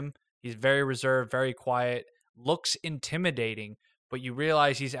know him, he's very reserved, very quiet, looks intimidating, but you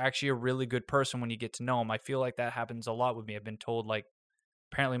realize he's actually a really good person when you get to know him. I feel like that happens a lot with me. I've been told like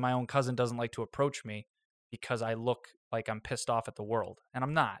apparently my own cousin doesn't like to approach me because I look like I'm pissed off at the world, and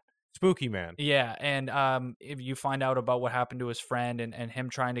I'm not. Spooky man. Yeah, and if you find out about what happened to his friend and him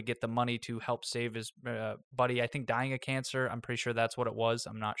trying to get the money to help save his buddy, I think dying of cancer. I'm pretty sure that's what it was.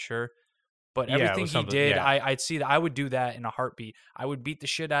 I'm not sure, but Yeah, it everything was he something. did, Yeah. I'd see that. I would do that in a heartbeat. I would beat the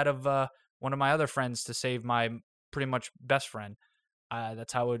shit out of one of my other friends to save my pretty much best friend.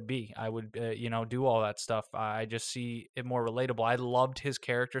 That's how it would be. I would, do all that stuff. I just see it more relatable. I loved his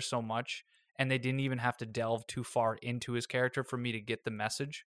character so much, and they didn't even have to delve too far into his character for me to get the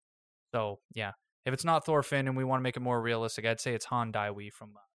message. So yeah, if it's not Thorfinn and we want to make it more realistic, I'd say it's Han Daiwi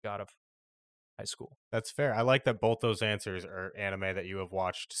from God of High School. That's fair. I like that both those answers are anime that you have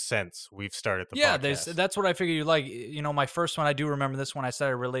watched since we've started the Yeah, podcast. that's what I figured you like. My first one, I do remember this one. I said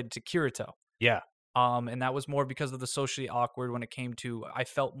I related to Kirito. Yeah. And that was more because of the socially awkward when it came to. I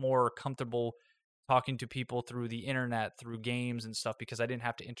felt more comfortable talking to people through the internet, through games and stuff, because I didn't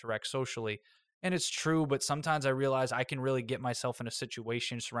have to interact socially. And it's true, but sometimes I realize I can really get myself in a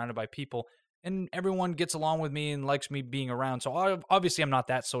situation surrounded by people, and everyone gets along with me and likes me being around. So obviously, I'm not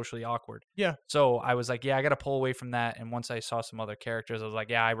that socially awkward. Yeah. So I was like, yeah, I got to pull away from that. And once I saw some other characters, I was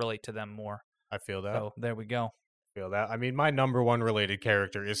like, yeah, I relate to them more. I feel that. So there we go. Feel that. I mean, my number one related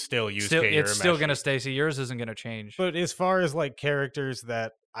character is still Yusuke Still, it's still Urameshi. gonna stay. See, yours isn't gonna change. But as far as like characters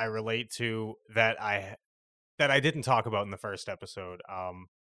that I relate to that I didn't talk about in the first episode,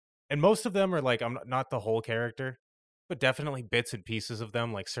 and most of them are like I'm not the whole character, but definitely bits and pieces of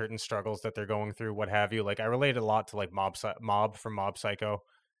them, like certain struggles that they're going through, what have you. Like I relate a lot to like Mob from Mob Psycho.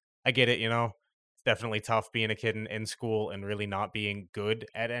 I get it, it's definitely tough being a kid in school and really not being good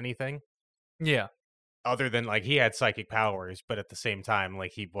at anything. Yeah, Other than like he had psychic powers, but at the same time,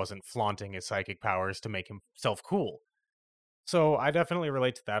 like he wasn't flaunting his psychic powers to make himself cool. So I definitely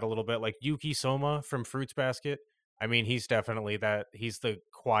relate to that a little bit. Like Yuki Soma from Fruits Basket. I mean, he's definitely that. He's the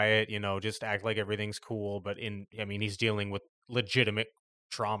quiet, just act like everything's cool. But he's dealing with legitimate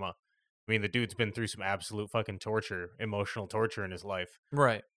trauma. I mean, the dude's been through some absolute fucking torture, emotional torture in his life.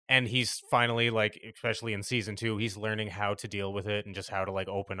 right. And he's finally, like, especially in season 2, he's learning how to deal with it and just how to, like,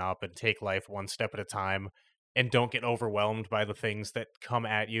 open up and take life one step at a time and don't get overwhelmed by the things that come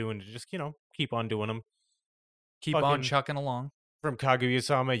at you and just, keep on doing them. Keep on fucking chucking along. from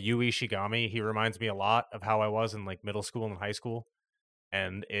Kaguya-sama, Yui Shigami. He reminds me a lot of how I was in like middle school and high school,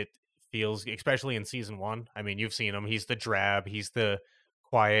 and it feels, especially in season 1. I mean, you've seen him. He's the drab. He's the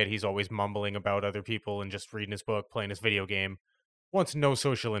quiet. He's always mumbling about other people and just reading his book, playing his video game. Wants no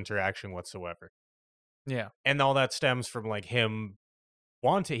social interaction whatsoever. Yeah. And all that stems from like him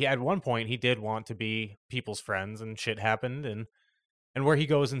he at one point he did want to be people's friends, and shit happened, and where he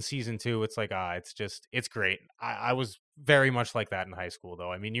goes in season 2, it's like, it's great. I was very much like that in high school,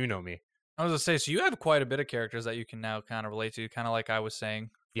 though. I mean, you know me. I was gonna say, so you have quite a bit of characters that you can now kind of relate to, kind of like I was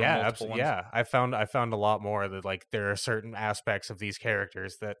saying. Yeah, multiple absolutely. ones. Yeah, I found a lot more that like there are certain aspects of these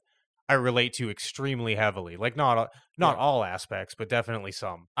characters that I relate to extremely heavily. Like not Yeah. all aspects, but definitely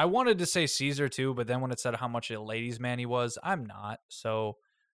some. I wanted to say Caesar too, but then when it said how much a ladies' man he was, I'm not. So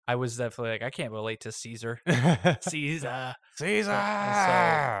I was definitely like, I can't relate to Caesar. Caesar.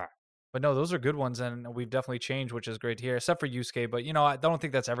 Caesar. But no, those are good ones, and we've definitely changed, which is great to hear. Except for Yusuke, but you know, I don't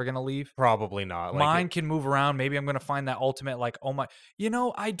think that's ever gonna leave. Probably not. Like Mine can move around. Maybe I'm gonna find that ultimate, like, oh my, you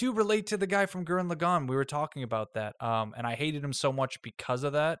know, I do relate to the guy from Gurren Lagann. We were talking about that, and I hated him so much because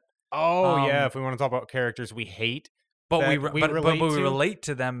of that. oh yeah, Um, if we want to talk about characters we hate, But that we, we but relate we to? relate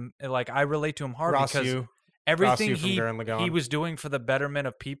to them. Like I relate to him hard because Rasu. everything Rasu from Gurren Lagann. he was doing for the betterment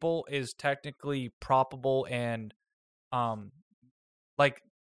of people is technically probable and like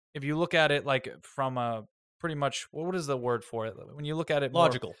if you look at it like from a pretty much what is the word for it when you look at it more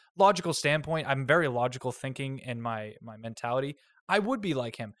logical standpoint, I'm very logical thinking in my mentality. I would be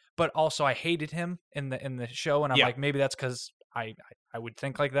like him, but also I hated him in the show, and I'm Yeah. like, maybe that's because I would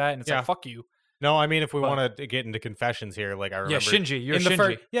think like that, and it's Yeah. like, fuck you. No, I mean, if we But- want to get into confessions here, like I remember, Yeah, Shinji, you're in the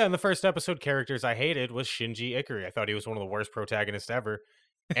Shinji. in the first episode, characters I hated was Shinji Ikari. I thought he was one of the worst protagonists ever,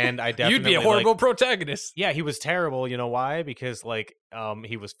 and I definitely You'd be a like- horrible protagonist. yeah, he was terrible. You know why? Because like,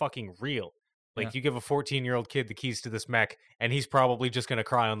 he was fucking real. Like, Yeah. you give a 14-year-old kid the keys to this mech, and he's probably just gonna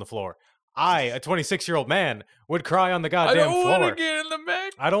cry on the floor. I, a 26-year-old man, would cry on the I goddamn don't floor. want to get in the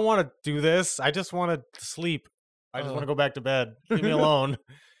mech. I don't want to do this. I just want to sleep. I just Ugh. want to go back to bed. Leave me alone.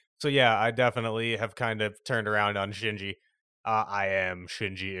 So yeah, I definitely have kind of turned around on Shinji. I am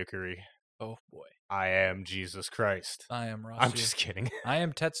Shinji Ikari. Oh boy, I am Jesus Christ. I am Rasu. I'm just kidding. I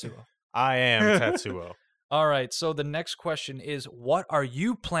am Tetsuo. I am Tetsuo. All right, so the next question is, what are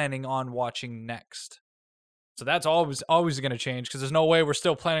you planning on watching next? So that's always going to change because there's no way we're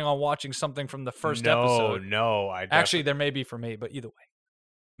still planning on watching something from the first episode. No, Actually, there may be for me, but either way.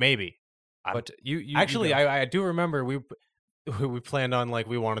 maybe. But you Actually, go. I do remember we planned on like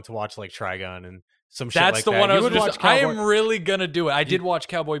we wanted to watch like Trigun and some shit That's like the that. one I You was would just. watch I Cowboy- am really gonna do it. I did watch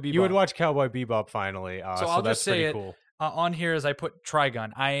Cowboy Bebop. You would watch Cowboy Bebop finally. So I'll that's just say pretty it. cool. On here as I put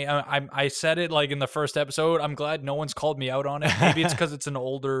Trigun. I said it like in the first episode. I'm glad no one's called me out on it. Maybe it's because it's an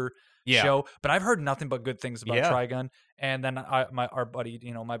older Yeah. show, but I've heard nothing but good things about Yeah. Trigun. And then my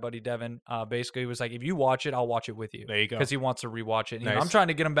buddy Devin, basically was like, if you watch it, I'll watch it with you. There you go. Because he wants to rewatch it. And, you know, Nice. I'm trying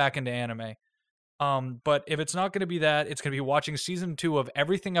to get him back into anime. But if it's not going to be that, it's going to be watching season 2 of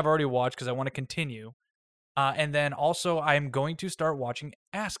everything I've already watched because I want to continue. And then also I'm going to start watching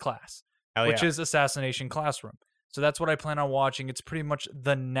Ass Class, Hell which yeah. is Assassination Classroom. So that's what I plan on watching. It's pretty much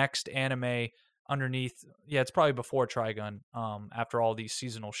the next anime underneath. Yeah, it's probably before Trigun. After all these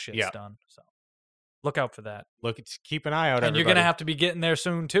seasonal shit's Yeah. done. So look out for that. Keep an eye out. And you're gonna everybody. have to be getting there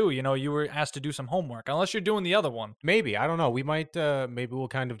soon too. You know, you were asked to do some homework, unless you're doing the other one. Maybe, I don't know. We might maybe we'll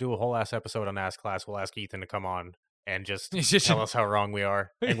kind of do a whole ass episode on Ask Class. We'll ask Ethan to come on and just tell us how wrong we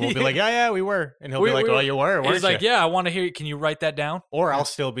are, and we'll be like, yeah, we were, and he'll be like, well, you were. He's like, you? yeah, I want to hear. Can you write that down? Or I'll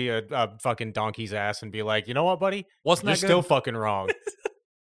still be a fucking donkey's ass and be like, you know what, buddy? Wasn't You're that good? still fucking wrong.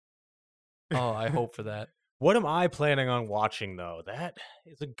 Oh, I hope for that. What am I planning on watching though? That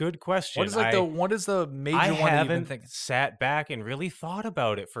is a good question. What is like what is the major I one that you've been haven't thinking? sat back and really thought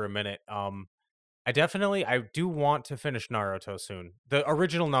about it for a minute. I do want to finish Naruto soon. The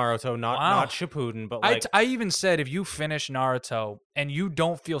original Naruto, Wow. not Shippuden, but like I even said if you finish Naruto and you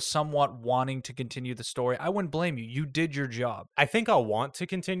don't feel somewhat wanting to continue the story, I wouldn't blame you. You did your job. I think I'll want to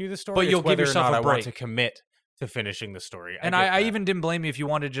continue the story. But It's you'll give whether or yourself not a I want to break. commit to finishing the story. And get I that. even didn't blame you if you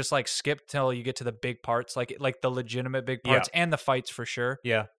wanted to just like skip till you get to the big parts, like the legitimate big Yeah. parts and the fights for sure.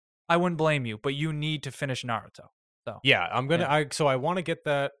 yeah. I wouldn't blame you, but you need to finish Naruto. Yeah, I'm gonna. Yeah. So I want to get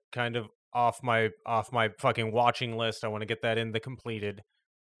that kind of off my fucking watching list. I want to get that in the completed,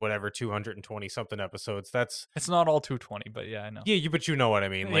 whatever 220 something episodes. That's It's not all 220, but yeah, I know. yeah, but you know what I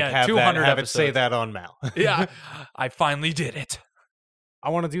mean. Like Yeah, have 200 have it say episodes. that on Mal. Yeah, I finally did it. I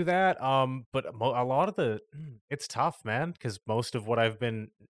want to do that. But a lot of it's tough, man, because most of what I've been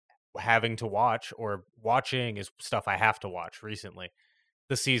having to watch or watching is stuff I have to watch recently,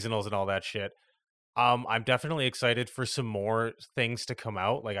 the seasonals and all that shit. I'm definitely excited for some more things to come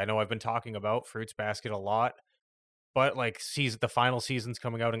out. Like I know I've been talking about Fruits Basket a lot, but like the final season's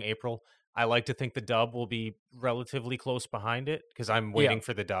coming out in April. I like to think the dub will be relatively close behind it because I'm Yeah. waiting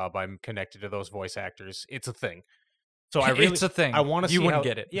for the dub. I'm connected to those voice actors. It's a thing. So It's a thing. I want to You see wouldn't how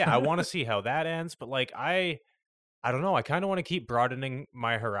get it. yeah, I want to see how that ends, but like I don't know, I kind of want to keep broadening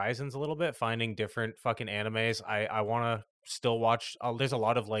my horizons a little bit, finding different fucking animes. I want to still watch there's a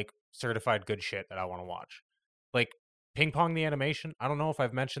lot of like certified good shit that I want to watch. Like Ping Pong the animation. I don't know if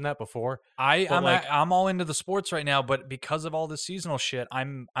I've mentioned that before. But like I'm all into the sports right now, but because of all the seasonal shit,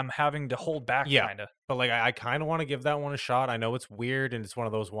 I'm having to hold back yeah, kind of. but like I kind of want to give that one a shot. I know it's weird and it's one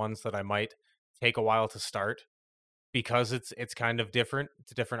of those ones that I might take a while to start because it's kind of different.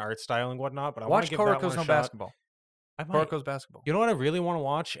 It's a different art style and whatnot, but I want to Watch give that one Koroko's a No shot. Basketball. I might. Koroko's Basketball. You know what I really want to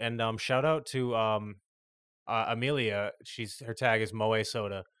watch? And shout out to Amelia. Her tag is Moe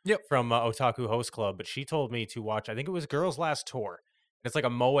Soda. Yep. From Otaku Host Club, but she told me to watch. I think it was Girls Last Tour. It's like a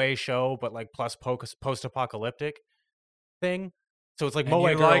Moe show, but like plus post-apocalyptic thing. So it's like And Moe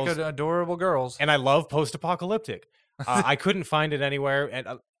you girls, like adorable girls. and I love post-apocalyptic. I couldn't find it anywhere, and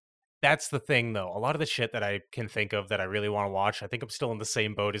that's the thing, though. A lot of the shit that I can think of that I really want to watch, I think I'm still in the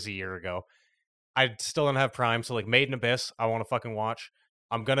same boat as a year ago. I still don't have Prime, so like Made in Abyss, I want to fucking watch.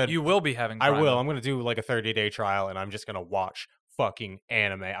 I'm gonna. You will be having. I Prime, will. though. I'm gonna do like a 30-day trial, and I'm just gonna watch fucking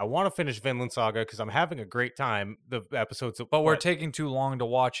anime. I want to finish Vinland Saga because I'm having a great time. The episodes, But we're taking too long to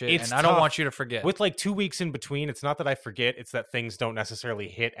watch it, It's and I don't tough. want you to forget. with like 2 weeks in between. It's not that I forget; it's that things don't necessarily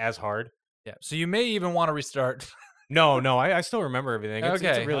hit as hard. Yeah. So you may even want to restart. No, I still remember everything. It's a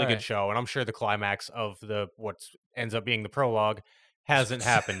Okay, really good alright. show, and I'm sure the climax of what ends up being the prologue hasn't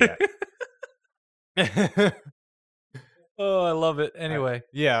happened yet. Oh, I love it. Anyway,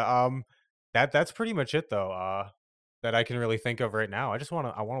 Yeah, that's pretty much it though. That I can really think of right now. I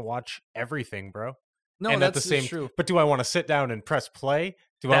want to watch everything, bro. no, And at the that's same true. But do I want to sit down and press play?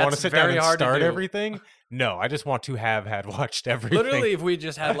 Do I want to That's sit down very and hard to start do. everything? No, I just want to have had watched everything. Literally, if we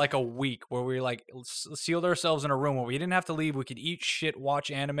just had like a week where we like sealed ourselves in a room where we didn't have to leave, we could eat shit,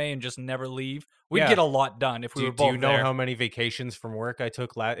 watch anime, and just never leave. We'd Yeah. get a lot done if we were Do both you know there. how many vacations from work I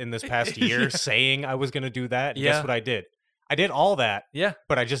took in this past year Yeah. saying I was going to do that? And Yeah. guess what I did? I did all that, Yeah,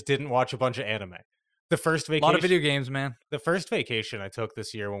 but I just didn't watch a bunch of anime. The first a vacation, lot of video games, man. the first vacation I took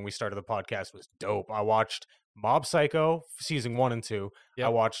this year when we started the podcast was dope. I watched Mob Psycho season 1 and 2. I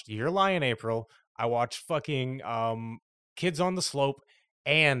Yep. watched Your Lie in April. I watched fucking Kids on the Slope,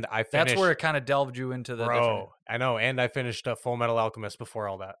 and I finished. That's where it kind of delved you into the different. Bro, I know, and I finished Full Metal Alchemist before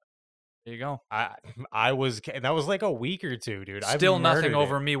all that. There you go. I was that was like a week or two, dude. I Still nothing murdered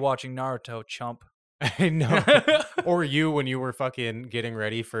over it. me watching Naruto, chump. I know. Or you when you were fucking getting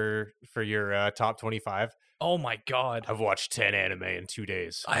ready for your top 25. Oh my god, I've watched 10 anime in 2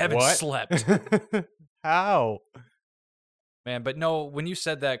 days. I haven't What? slept. How? Man, but no, when you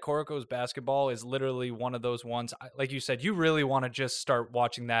said that, Koroko's Basketball is literally one of those ones. Like you said, you really want to just start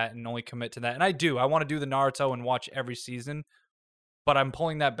watching that and only commit to that. And I do. I want to do the Naruto and watch every season, but I'm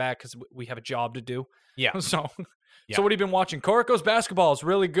pulling that back because we have a job to do. Yeah. So, Yeah. so what have you been watching? Koroko's Basketball is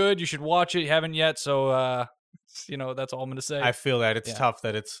really good. You should watch it. You haven't yet, so that's all I'm gonna say. I feel that it's Yeah. tough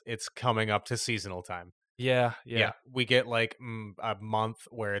that it's coming up to seasonal time. yeah. We get like a month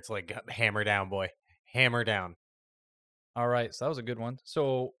where it's like hammer down, boy. Hammer down. All right, so that was a good one.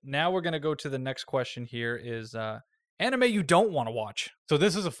 So now we're gonna go to the next question. Here is anime you don't want to watch. So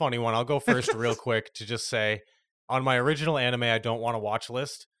this is a funny one. I'll go first real quick to just say on my original anime I don't want to watch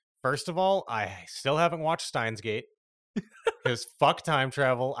list. First of all, I still haven't watched Steins Gate because fuck time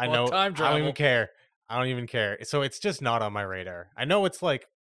travel. I Fuck know. time I don't even travel. care. I don't even care. So it's just not on my radar. I know it's like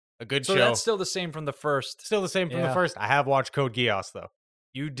a good So show. that's still the same from the first. Still the same from the Yeah. first. I have watched Code Geass though.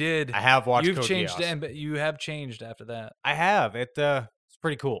 You did. I have watched You've Code changed, Geass. but you have changed after that. I have. It's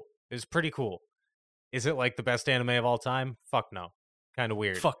pretty cool. It's pretty cool. Is it like the best anime of all time? Fuck no. Kind of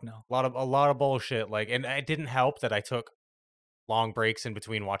weird. Fuck no. A lot of bullshit. Like, and it didn't help that I took long breaks in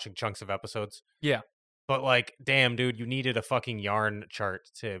between watching chunks of episodes. Yeah. But like, damn, dude, you needed a fucking yarn chart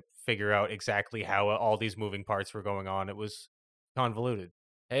to figure out exactly how all these moving parts were going on. It was convoluted.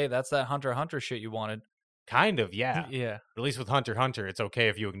 Hey, that's that Hunter x Hunter shit you wanted. Kind of, yeah. Yeah. At least with Hunter x Hunter, it's okay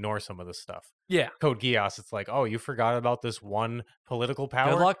if you ignore some of this stuff. Yeah. Code Geass, it's like, oh, you forgot about this one political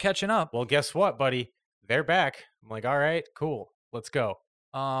power? Good luck catching up. Well, guess what, buddy? They're back. I'm like, all right, cool. Let's go.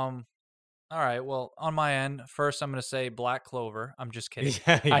 All right. Well, on my end, first I'm gonna say Black Clover. I'm just kidding.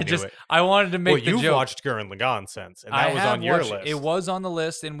 Yeah, you I knew just it. I wanted to make Well, the you've joke. watched Gurren Lagann since, and I that was have on your watched- list. It was on the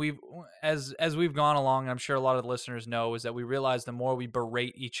list, and we've as we've gone along, I'm sure a lot of the listeners know, is that we realize the more we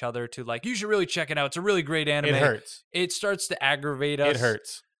berate each other to like, you should really check it out. It's a really great anime. It hurts. It starts to aggravate us. It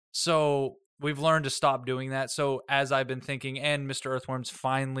hurts. So we've learned to stop doing that. So as I've been thinking, and Mr. Earthworm's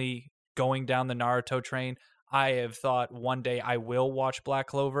finally going down the Naruto train, I have thought one day I will watch Black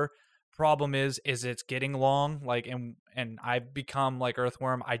Clover. Problem is it's getting long, like, and I've become like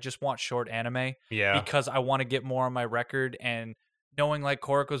Earthworm. I just want short anime Yeah. because I want to get more on my record. And knowing like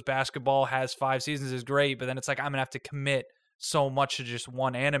Kuriko's Basketball has 5 seasons is great, but then it's like I'm gonna have to commit so much to just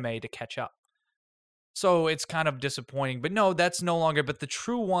one anime to catch up. So it's kind of disappointing. But no, that's no longer. But the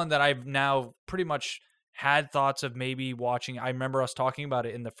true one that I've now pretty much had thoughts of maybe watching, I remember us talking about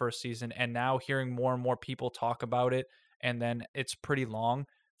it in the first season, and now hearing more and more people talk about it, and then it's pretty long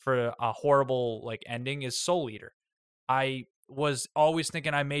for a horrible like ending, is Soul Eater. I was always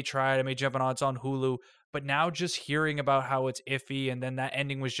thinking I may try it, I may jump on. It's on Hulu, but now just hearing about how it's iffy, and then that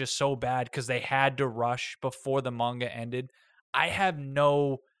ending was just so bad because they had to rush before the manga ended. I have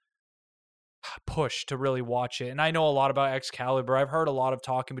no push to really watch it. And I know a lot about Excalibur. I've heard a lot of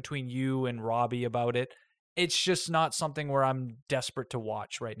talking between you and Robbie about it. It's just not something where I'm desperate to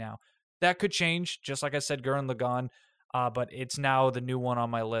watch right now. That could change, just like I said, Gurren Lagann. But it's now the new one on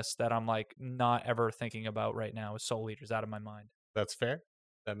my list that I'm like not ever thinking about right now. Is Soul Eater's out of my mind. That's fair.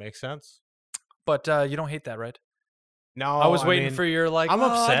 That makes sense. But you don't hate that, right? No, I was waiting for your like. I'm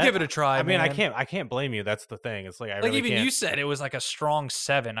upset. I'd give it a try. I mean, man. I can't blame you. That's the thing. It's like I like really even can't. you said it was like a strong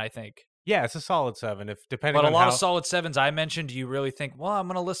 7, I think. Yeah, it's a solid 7. If depending But a on lot how, of solid 7s I mentioned, do you really think, well, I'm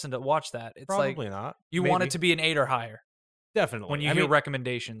going to watch that? It's probably like not. you want it to be an 8 or higher Definitely when you I hear mean,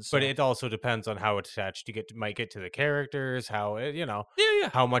 recommendations. But so. it also depends on how attached you might get to the characters, how it, yeah.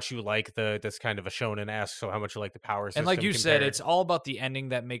 how much you like this kind of a shonen-esque, so how much you like the power system. And like you said, compared. it's all about the ending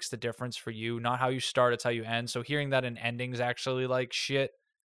that makes the difference for you, not how you start, it's how you end. So hearing that an ending's actually like shit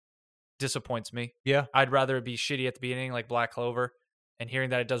disappoints me. Yeah. I'd rather it be shitty at the beginning, like Black Clover, and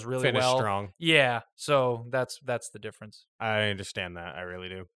hearing that it does really Finish well. strong. Yeah, so that's the difference. I understand that. I really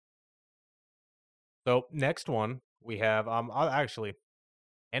do. So next one we have actually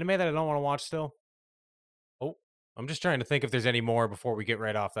anime that I don't want to watch still. Oh, I'm just trying to think if there's any more before we get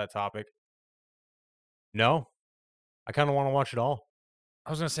right off that topic. No, I kind of want to watch it all.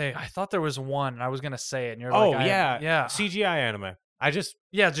 I was gonna say I thought there was one, and I was gonna say it, and you're Oh like, yeah, CGI anime. just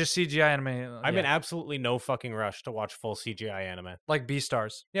CGI anime. I'm in absolutely no fucking rush to watch full CGI anime. like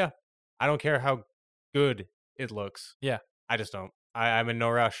Beastars. I don't care how good it looks. Yeah. I just don't. I'm in no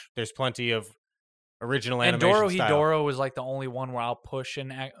rush. There's plenty of original And animation style. Dorohedoro was like the only one where I'll push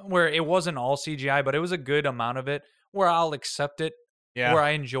where it wasn't all CGI, but it was a good amount of it where I'll accept it. Yeah. Where I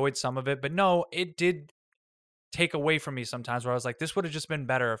enjoyed some of it, but no, it did take away from me sometimes. Where I was like, this would have just been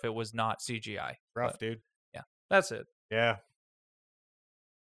better if it was not CGI. Rough, But dude. that's it. Yeah.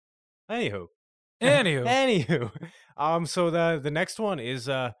 Anywho. So the next one is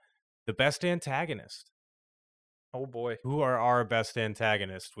the best antagonist. Oh boy. Who are our best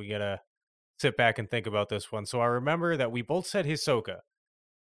antagonists? We gotta sit back and think about this one. So I remember that we both said Hisoka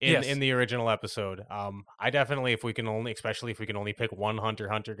in the original episode. I definitely, especially if we can only pick one Hunter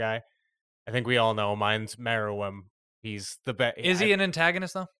x Hunter guy, I think we all know mine's Meruem. He's the best. Is he an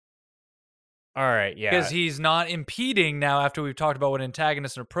antagonist though? All right, yeah. Because he's not impeding now. After we've talked about what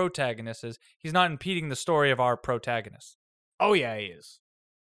antagonist and a protagonist is, he's not impeding the story of our protagonist. Oh yeah, he is.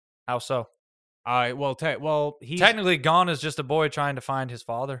 How so? He's Technically, Gon is just a boy trying to find his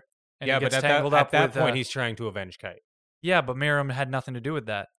father. And yeah, he gets but tangled at up that with, point, he's trying to avenge Kite. Yeah, but Miriam had nothing to do with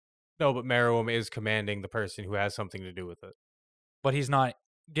that. No, but Meruem is commanding the person who has something to do with it. But he's not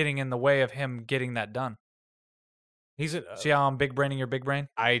getting in the way of him getting that done. He's See how I'm big braining your big brain?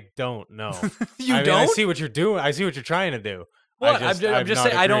 I don't know. You don't? I see what you're doing. I see what you're trying to do. What? I'm just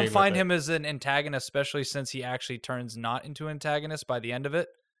saying I don't find him. him as an antagonist, especially since he actually turns not into an antagonist by the end of it.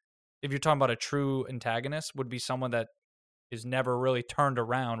 If you're talking about a true antagonist, would be someone that is never really turned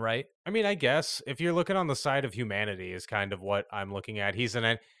around, right? I mean, I guess if you're looking on the side of humanity is kind of what I'm looking at.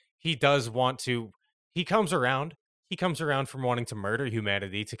 He does want to. He comes around. He comes around from wanting to murder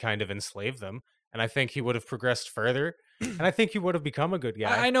humanity to kind of enslave them. And I think he would have progressed further. And I think he would have become a good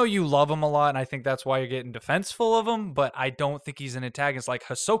guy. I know you love him a lot, and I think that's why you're getting defenseful of him, but I don't think he's an antagonist like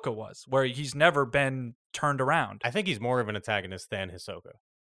Hisoka was, where he's never been turned around. I think he's more of an antagonist than Hisoka.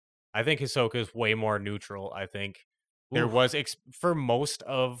 I think Hisoka is way more neutral. I think there was, for most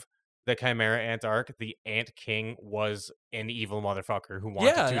of the Chimera Ant arc, the Ant King was an evil motherfucker who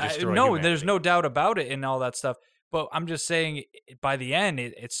wanted to destroy humanity. There's no doubt about it and all that stuff. But I'm just saying, by the end,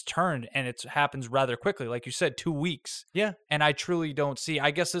 it's turned, and it happens rather quickly. Like you said, 2 weeks. Yeah. And I truly don't see.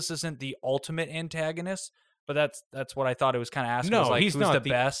 I guess this isn't the ultimate antagonist, but that's what I thought it was kind of asking. No, like, he's who's not the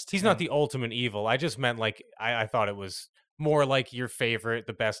best. He's not the ultimate evil. I just meant like I thought it was more like your favorite,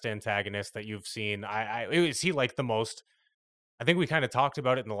 the best antagonist that you've seen. Is he like the most I think we kind of talked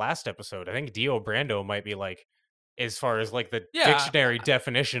about it in the last episode. I think Dio Brando might be like, as far as like the Yeah, dictionary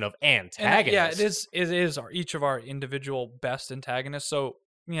definition of and antagonist. yeah, it is each of our individual best antagonists. So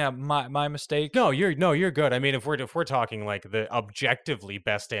yeah, my mistake. No, you're good. I mean, if we're talking like the objectively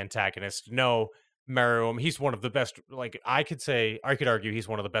best antagonist, no, Meruem, he's one of the best. Like I could argue he's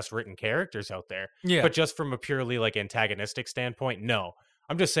one of the best written characters out there. Yeah, But just from a purely like antagonistic standpoint, no.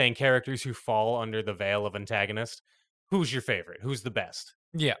 I'm just saying characters who fall under the veil of antagonist. Who's your favorite? Who's the best?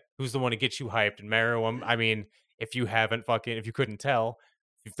 yeah. Who's the one to get you hyped? And Meruem, I mean, if you couldn't tell,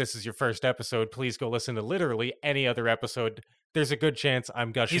 if this is your first episode, please go listen to literally any other episode. There's a good chance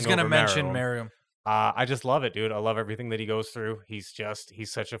I'm gushing He's gonna over mention Meruem. Miriam. I just love it, dude. I love everything that he goes through. He's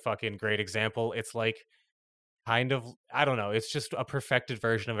such a fucking great example. It's like kind of, I don't know, it's just a perfected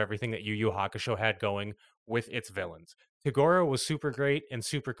version of everything that Yu Yu Hakusho had going with its villains. Toguro was super great and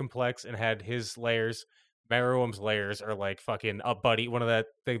super complex and had his layers. Meruem's layers are like fucking a buddy,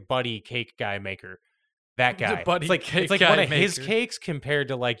 the buddy cake guy maker. That The guy. buddy It's cake like guy one of his maker. cakes compared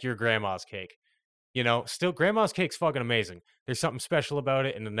to like your grandma's cake. You know, still grandma's cake's fucking amazing. There's something special about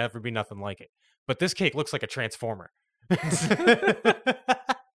it and there'll never be nothing like it. But this cake looks like a transformer.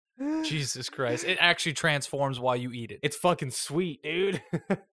 Jesus Christ! It actually transforms while you eat it. It's fucking sweet, dude.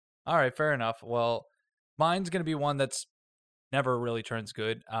 All right, fair enough. Well, mine's gonna be one that's never really turns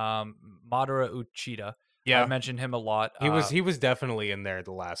good. Madara Uchida. I mentioned him a lot. He was definitely in there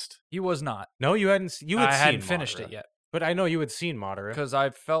the last. He was not. No, you hadn't. You had I seen hadn't finished Madara. it yet But I know you had seen Madara. because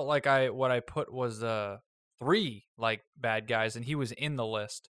I felt like what I put was 3 like bad guys, and he was in the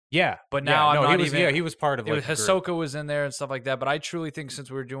list. Yeah, But now I'm no, not he was. even- Yeah, he was part of It like was, the group. Hisoka was in there and stuff like that. But I truly think since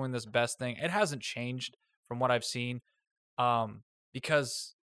we're doing this best thing, it hasn't changed from what I've seen.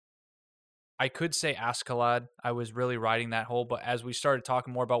 Because I could say Askeladd. I was really riding that whole, but as we started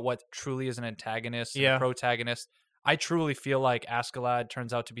talking more about what truly is an antagonist and a protagonist, I truly feel like Askeladd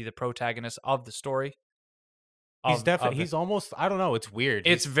turns out to be the protagonist of the story. He's definitely. He's almost. I don't know. It's weird.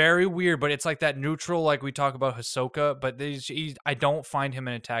 It's very weird, but it's like that neutral, like we talk about Hisoka. But I don't find him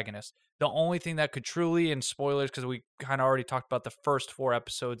an antagonist. The only thing that could truly, and spoilers, because we kind of already talked about the first 4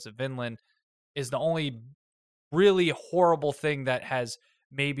 episodes of Vinland, is the only really horrible thing that has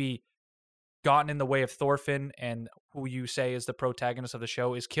maybe gotten in the way of Thorfinn, and who you say is the protagonist of the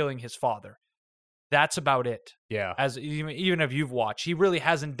show, is killing his father. That's about it. Yeah. As even if you've watched, he really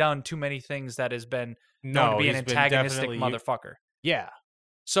hasn't done too many things that has been No, known to be an he's been antagonistic definitely- motherfucker. Yeah.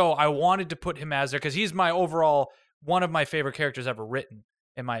 So I wanted to put him as there because he's my overall one of my favorite characters ever written,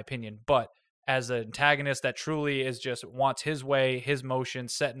 in my opinion. But as an antagonist that truly is just wants his way, his motion,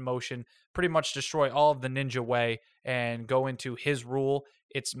 set in motion, pretty much destroy all of the ninja way and go into his rule,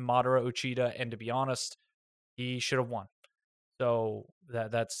 it's Madara Uchida. And to be honest, he should have won. So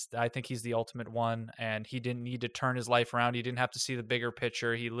that's I think he's the ultimate one, and he didn't need to turn his life around. He didn't have to see the bigger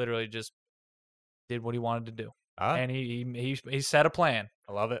picture. He literally just did what he wanted to do, and he set a plan.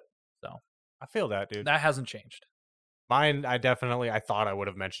 I love it. So I feel that, dude. that hasn't changed. Mine, I thought I would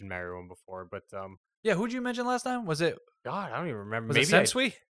have mentioned Meruem before, but Yeah, who'd you mention last time? Was it God, I don't even remember. was Maybe it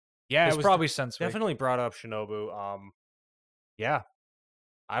Sensui? Yeah, It was probably Sensui. definitely brought up Shinobu. Yeah,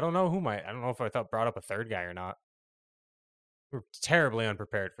 I don't know if I brought up a third guy or not. We're terribly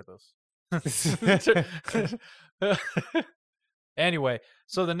unprepared for this. Anyway,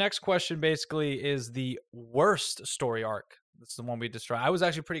 so the next question basically is the worst story arc. That's the one we destroy. I was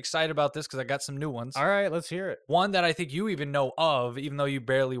actually pretty excited about this because I got some new ones. All right, let's hear it. One that I think you even know of, even though you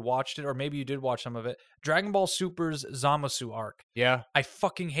barely watched it, or maybe you did watch some of it. Dragon Ball Super's Zamasu arc. Yeah, I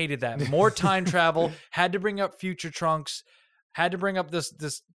fucking hated that. More time travel. Had to bring up Future Trunks. Had to bring up this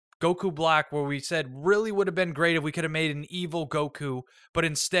Goku Black, where we said really would have been great if we could have made an evil Goku, but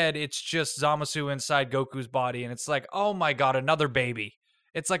instead it's just Zamasu inside Goku's body, and it's like, oh my god, another baby.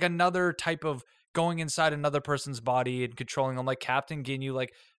 It's like another type of going inside another person's body and controlling them, like Captain Ginyu.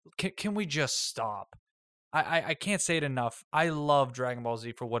 Like, can we just stop? I can't say it enough. I love Dragon Ball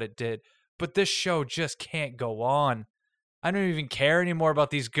Z for what it did, but this show just can't go on. I don't even care anymore about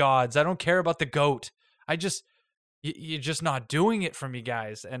these gods. I don't care about the goat. You're just not doing it for me,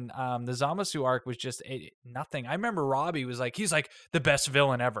 guys. And the Zamasu arc was just nothing. I remember Robbie was like, he's like the best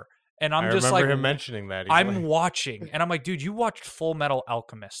villain ever. And I just remember like, him mentioning that. He's I'm like, watching, and I'm like, dude, you watched Full Metal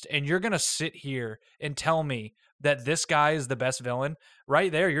Alchemist, and you're going to sit here and tell me that this guy is the best villain?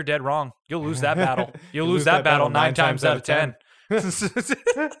 Right there, you're dead wrong. You'll lose that battle. You'll lose that battle 9 times out of 10.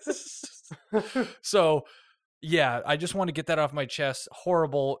 So, yeah, I just want to get that off my chest.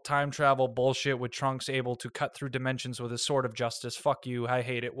 Horrible time travel bullshit with Trunks able to cut through dimensions with his sword of justice. Fuck you. I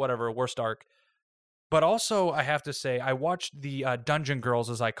hate it. Whatever. Worst arc. But also, I have to say, I watched the Dungeon Girls,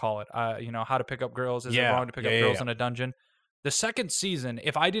 as I call it. You know, how to pick up girls. Is it wrong to pick up girls in a dungeon? The second season,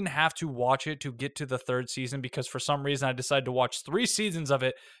 if I didn't have to watch it to get to the third season, because for some reason I decided to watch 3 seasons of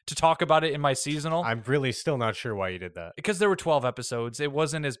it to talk about it in my seasonal, I'm really still not sure why you did that. because there were 12 episodes, it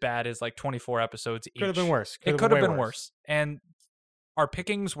wasn't as bad as like 24 episodes each. Could have been worse. It could have way been worse. And our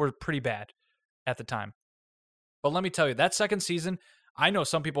pickings were pretty bad at the time. But let me tell you, that second season, I know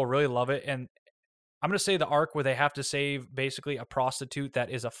some people really love it. And I'm going to say the arc where they have to save basically a prostitute that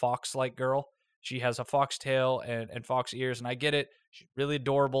is a fox-like girl. She has a foxtail and fox ears, and I get it. She's really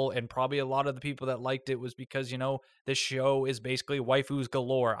adorable, and probably a lot of the people that liked it was because, this show is basically waifus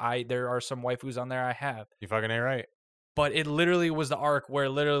galore. There are some waifus on there I have. You fucking ain't right. But it literally was the arc where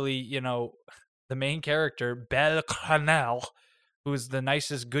literally, the main character, Belle Canal, who's the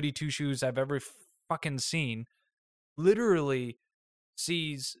nicest goody two-shoes I've ever fucking seen, literally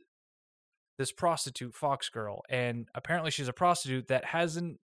sees this prostitute fox girl, and apparently she's a prostitute that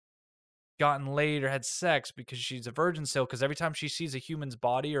hasn't gotten laid or had sex because she's a virgin still, because every time she sees a human's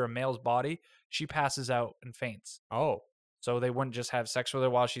body or a male's body, she passes out and faints. Oh. So they wouldn't just have sex with her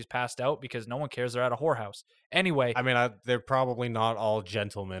while she's passed out because no one cares. They're at a whorehouse. Anyway. I mean, they're probably not all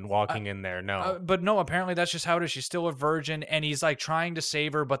gentlemen walking in there, no. But no, apparently that's just how it is. She's still a virgin, and he's like trying to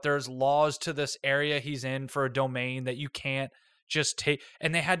save her, but there's laws to this area he's in for a domain that you can't just take.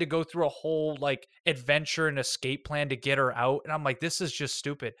 And they had to go through a whole like adventure and escape plan to get her out. And I'm like, this is just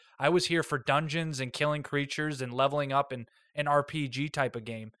stupid. I was here for dungeons and killing creatures and leveling up in an RPG type of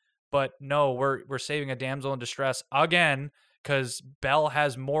game. But no, we're saving a damsel in distress again, because Belle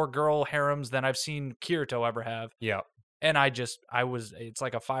has more girl harems than I've seen Kirito ever have. Yeah. And it's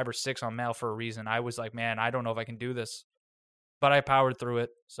like a 5 or 6 on Mal for a reason. I was like, man, I don't know if I can do this. But I powered through it.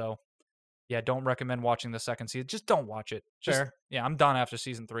 So, yeah, don't recommend watching the second season. Just don't watch it. Fair. Yeah, I'm done after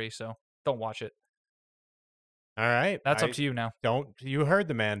season 3, so don't watch it. All right. That's up to you now. You heard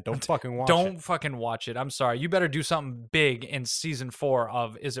the man. Don't fucking watch it. Don't fucking watch it. I'm sorry. You better do something big in season 4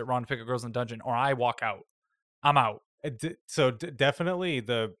 of Is It Wrong to Pick a Girls in the Dungeon, or I walk out. I'm out. So definitely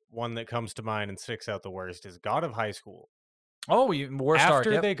the one that comes to mind and sticks out the worst is God of High School. Oh, worst arc.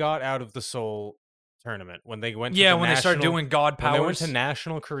 After they got out of the Seoul tournament, when they went to they started doing God powers. When they went to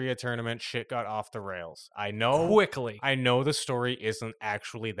National Korea tournament, shit got off the rails. I know quickly. I know the story isn't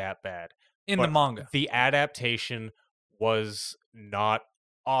actually that bad. In the manga. The adaptation was not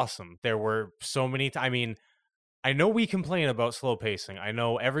awesome. There were so many I mean, I know we complain about slow pacing. I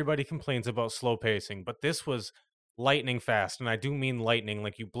know everybody complains about slow pacing, but this was lightning fast, and I do mean lightning,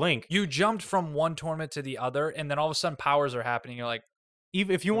 like you blink. You jumped from one tournament to the other, and then all of a sudden powers are happening. You're like,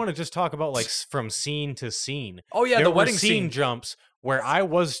 even if you want to just talk about like from scene to scene. Oh yeah, the wedding scene jumps where I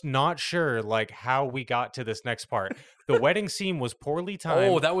was not sure like how we got to this next part. The wedding scene was poorly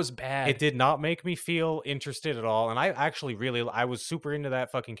timed. Oh, that was bad. It did not make me feel interested at all, and I actually I was super into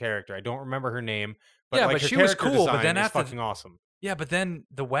that fucking character. I don't remember her name, but yeah, like, but her she was cool. But then after fucking awesome. Yeah, but then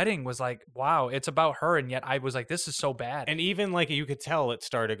the wedding was like, wow, it's about her, and yet I was like, this is so bad. And even like you could tell it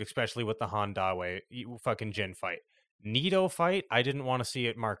started, especially with the Handawe fucking Jin fight. Nito fight, I didn't want to see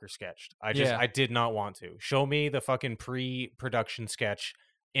it marker sketched. I did not want to. Show me the fucking pre-production sketch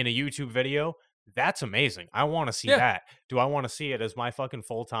in a YouTube video. That's amazing. I want to see that. Do I want to see it as my fucking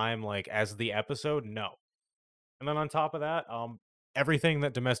full-time, like as the episode? No. And then on top of that, everything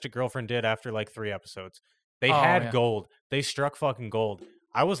that Domestic Girlfriend did after like 3 episodes. They had gold. They struck fucking gold.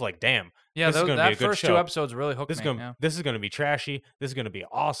 I was like, damn. Yeah, this is gonna be a good first show. 2 episodes really hooked me. This is going to be trashy. This is going to be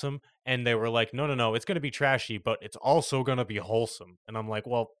awesome. And they were like, no, it's going to be trashy, but it's also going to be wholesome. And I'm like,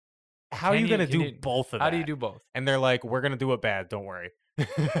 well, how are you going to do both of that? How do you do both? And they're like, we're going to do it bad. Don't worry.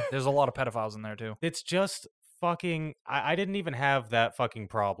 There's a lot of pedophiles in there too. It's just fucking. I didn't even have that fucking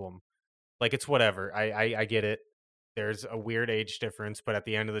problem. Like, it's whatever. I get it. There's a weird age difference, but at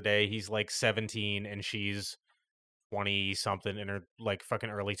the end of the day, he's like 17 and she's 20 something in her like fucking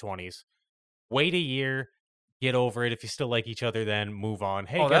early 20s. Wait a year, get over it. If you still like each other, then move on.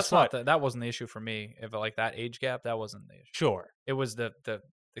 Hey, guess what? That wasn't the issue for me. If like that age gap, that wasn't the issue. Sure, it was the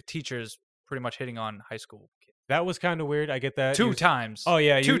teachers pretty much hitting on high school kids. That was kind of weird. I get that 2 times. Oh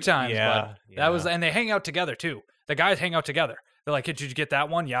yeah, 2 times. Yeah, that was, and they hang out together too. The guys hang out together. They're like, hey, did you get that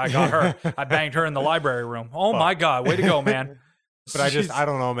one? Yeah, I got her. I banged her in the library room. Oh my God, way to go, man. But I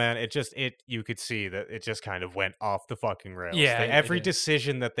don't know, man. You could see that it just kind of went off the fucking rails. Yeah, every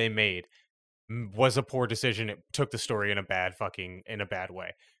decision that they made was a poor decision. It took the story in a bad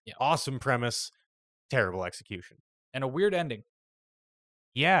way. Yeah. Awesome premise, terrible execution, and a weird ending.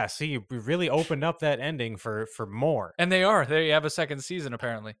 Yeah, see, we really opened up that ending for more. And they have a second season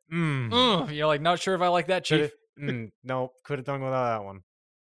apparently. You're like, not sure if I like that, Chief. No, could have done without that one.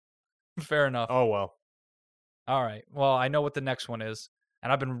 Fair enough. Oh well. All right. Well, I know what the next one is,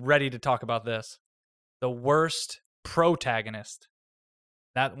 and I've been ready to talk about this. The worst protagonist.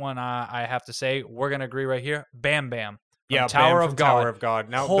 That one, I have to say, we're gonna agree right here. Bam Bam. From Yeah, Tower Bam of from God. Tower of God.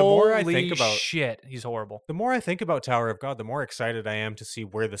 Now, the more I think about shit, he's horrible. the more I think about Tower of God, the more excited I am to see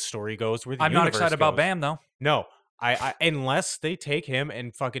where the story goes, where the I'm not universe excited about goes. Bam though. No, I unless they take him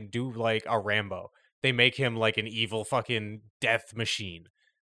and fucking do like a Rambo, they make him like an evil fucking death machine.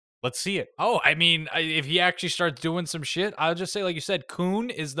 Let's see it. Oh, I mean, if he actually starts doing some shit, I'll just say, like you said, Coon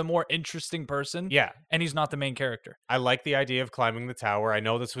is the more interesting person, Yeah, and he's not the main character. I like the idea of climbing the tower. I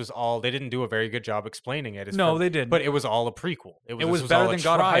know this was all they didn't do a very good job explaining it. No, they didn't. But it was all a prequel. It this was better all a than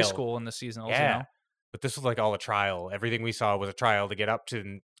God of High trial. School in the seasonals, Yeah, you know? but this was like all a trial. Everything we saw was a trial to get up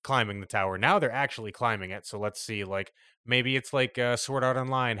to climbing the tower. Now they're actually climbing it. So let's see. Like maybe it's like Sword Art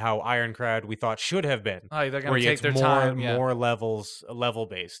Online, how Ironclad we thought should have been, Oh, they're where gonna take it's their more time. Yeah. more levels level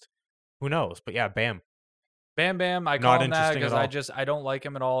based. Who knows? But yeah, Bam. Bam Bam, I Not call him that interesting at because all. I don't like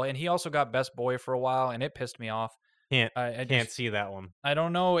him at all, and he also got Best Boy for a while, and it pissed me off. I Can't just see that one. I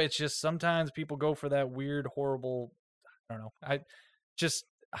don't know. It's just sometimes people go for that weird, horrible. I don't know. Just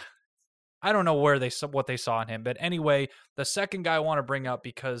I don't know what they saw in him, but anyway, the second guy I want to bring up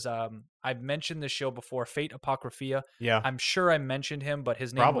because I've mentioned this show before, Fate Apocrypha. Yeah, I'm sure I mentioned him, but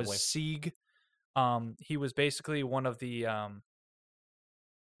his name probably. was Sieg. He was basically one of the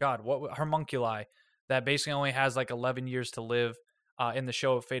homunculi that basically only has like 11 years to live. In the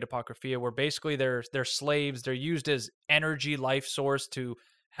show of Fate Apocrypha, where basically they're slaves. They're used as energy life source to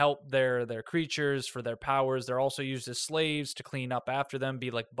help their creatures for their powers. They're also used as slaves to clean up after them, be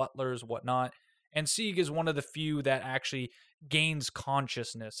like butlers, whatnot. And Sieg is one of the few that actually gains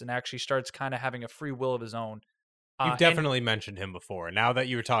consciousness and actually starts kind of having a free will of his own. You've And definitely mentioned him before. Now that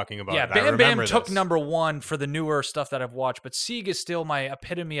you were talking about yeah, it, I Bam Bam remember took this. number one for the newer stuff that I've watched, but Sieg is still my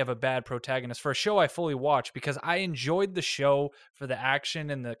epitome of a bad protagonist for a show I fully watched because I enjoyed the show for the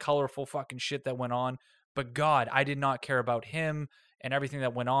action and the colorful fucking shit that went on. But God, I did not care about him and everything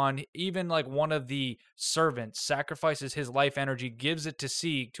that went on. Even like one of the servants sacrifices his life energy, gives it to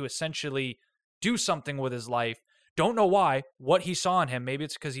Sieg to essentially do something with his life. Don't know why, what he saw in him. Maybe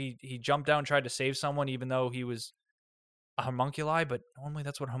it's because he jumped down and tried to save someone, even though he was a homunculi, but normally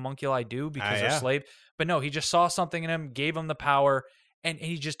that's what homunculi do because they're Yeah. slave. But no, he just saw something in him, gave him the power, and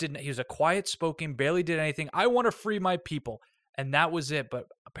he just didn't. He was a quiet spoken, barely did anything. I want to free my people, and that was it. But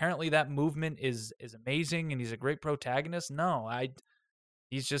apparently, that movement is amazing, and he's a great protagonist. No,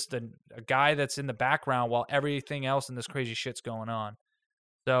 he's just a guy that's in the background while everything else in this crazy shit's going on.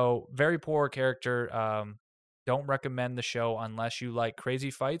 So very poor character. Don't recommend the show unless you like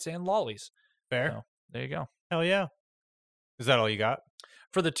crazy fights and lollies. Fair. So there you go. Hell yeah. Is that all you got?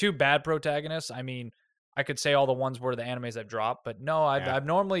 For the two bad protagonists, I mean, I could say all the ones where the animes I've dropped, but no, I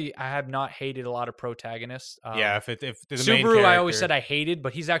have not hated a lot of protagonists. Yeah, if the main Subaru, character, I always said I hated,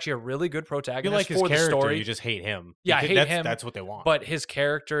 but he's actually a really good you protagonist like his for the character, story. you just hate him. Yeah, I hate him. That's what they want. But his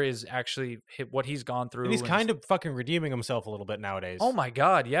character is actually what he's gone through. And he's kind of fucking redeeming himself a little bit nowadays. Oh my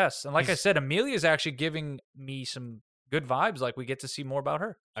God, yes. And like I said, Amelia is actually giving me some good vibes. Like we get to see more about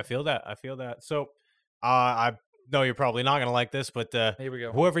her. I feel that. So, I know you're probably not gonna like this, but Here we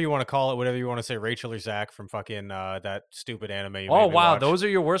go. whoever you want to call it, whatever you want to say, Rachel or Zach from fucking that stupid anime. You Oh made me wow, watch. those are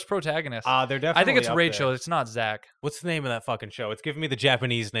your worst protagonists. They're definitely. I think it's up Rachel. there. It's not Zach. What's the name of that fucking show? It's giving me the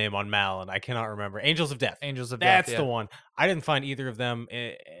Japanese name on Mal, and I cannot remember. Angels of Death. Angels of That's Death. the one. I didn't find either of them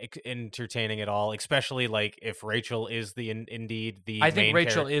entertaining at all, especially like if Rachel is indeed the. I think main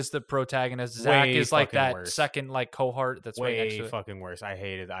Rachel character. is the protagonist. Zach Way is like fucking that worse. second like cohort that's right next Way to it. fucking worse. I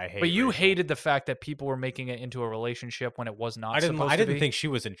hate. But you Rachel. hated the fact that people were making it into a relationship when it was not. I supposed to didn't be. think she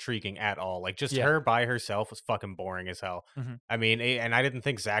was intriguing at all. Like just Yeah. her by herself was fucking boring as hell. Mhm. I mean, and I didn't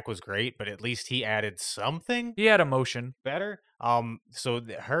think Zach was great, but at least he added something He had emotion. better. So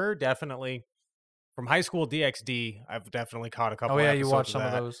her definitely from High School DxD. I've definitely caught a couple. Oh yeah, you episodes watched some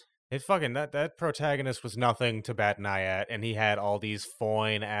that. of those. It fucking that protagonist was nothing to bat an eye at, and he had all these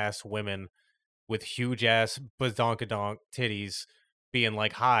fine ass women with huge ass badonkadonk titties being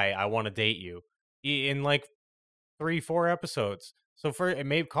like, "Hi, I want to date you," in like 3-4 episodes. So for it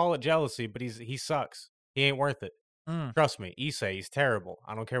may call it jealousy, but he sucks. He ain't worth it. Mm. Trust me, Issei, he's terrible.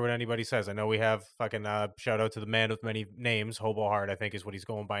 I don't care what anybody says. I know we have fucking shout out to the man with many names, Hobo Hard, I think is what he's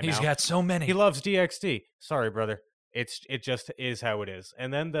going by He's now. got so many. He loves DxD. Sorry, brother. It just is how it is.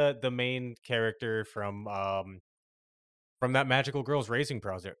 And then the main character from that Magical Girls Raising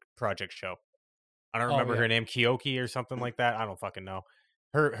project show. I don't remember her name, Kyoki or something like that. I don't fucking know.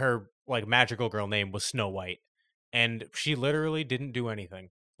 Her like magical girl name was Snow White, and she literally didn't do anything.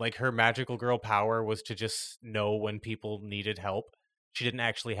 Like her magical girl power was to just know when people needed help. She didn't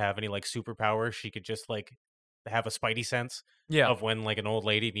actually have any like superpowers. She could just like have a spidey sense yeah. of when like an old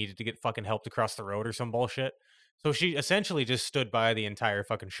lady needed to get fucking helped across the road or some bullshit. So she essentially just stood by the entire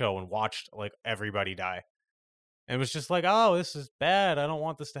fucking show and watched like everybody die. And was just like, "Oh, this is bad. I don't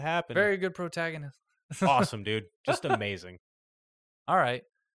want this to happen." Very good protagonist. Awesome, dude. Just amazing. All right.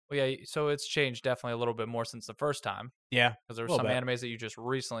 Well, yeah. So it's changed definitely a little bit more since the first time Yeah. because there were Little some bit. animes that you just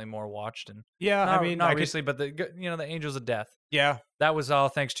recently more watched, and Yeah, I mean, not I could recently, but the Angels of Death. yeah. That was all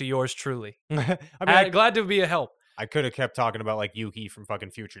thanks to yours truly. I mean, I Glad to be a help. I could have kept talking about like Yuki from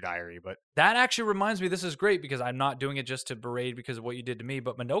fucking Future Diary, but That actually reminds me, this is great because I'm not doing it just to berate because of what you did to me.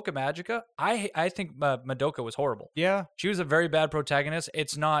 But Madoka Magica, I think Madoka was horrible. yeah, She was a very bad protagonist.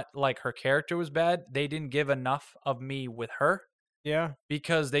 It's not like her character was bad. They didn't give enough of me with her yeah.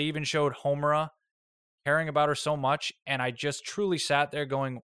 because they even showed Homura caring about her so much. And I just truly sat there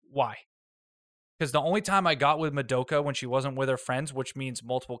going, why? Because the only time I got with Madoka when she wasn't with her friends, which means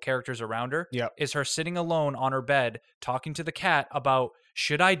multiple characters around her, Yep. is her sitting alone on her bed talking to the cat about,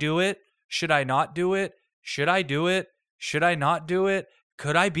 should I do it? Should I not do it? Should I do it? Should I not do it?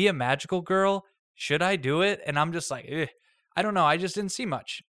 Could I be a magical girl? Should I do it? And I'm just like, I don't know. I just didn't see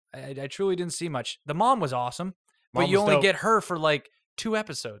much. I truly didn't see much. The mom was awesome, but Mom you was only dope. get her for like 2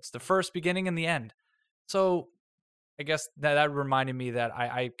 episodes, the first, beginning, and the end. So I guess that reminded me that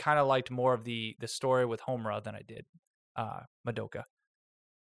I kind of liked more of the story with Homura than I did Madoka.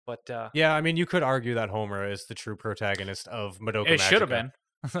 But Yeah, I mean, you could argue that Homer is the true protagonist of Madoka it should have Magica.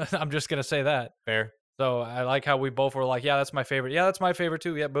 been. I'm just gonna say that. Fair. So I like how we both were like, yeah, that's my favorite. Yeah, that's my favorite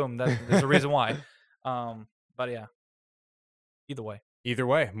too. Yeah, boom. There's a reason why. But yeah. Either way. Either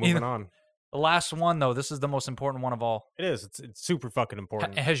way, moving on. The last one though, this is the most important one of all. It is. It's super fucking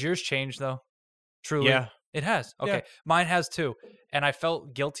important. Has yours changed though? Truly? Yeah. It has. Okay. Yeah. Mine has too. And I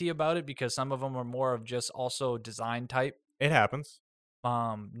felt guilty about it because some of them are more of just also design type. It happens.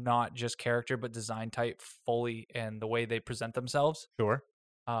 Not just character, but design type fully and the way they present themselves. Sure.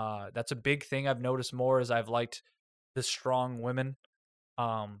 That's a big thing I've noticed more as I've liked the strong women.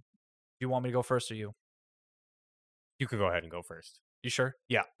 Do you want me to go first or you? You could go ahead and go first. You sure?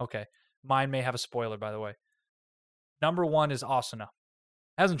 Yeah. Okay. Mine may have a spoiler, by the way. Number 1 is Asuna.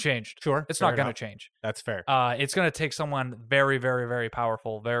 Hasn't changed. Sure. It's fair not going to enough. change. That's fair. It's going to take someone very, very, very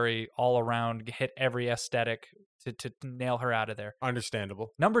powerful, very all around, hit every aesthetic to nail her out of there. Understandable.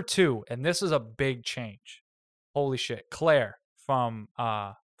 Number 2, and this is a big change. Holy shit, Claire from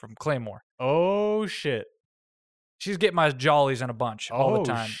Claymore. Oh shit. She's getting my jollies in a bunch all Oh,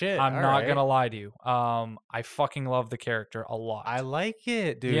 the time. shit, I'm all not right. gonna lie to you. I fucking love the character a lot. I like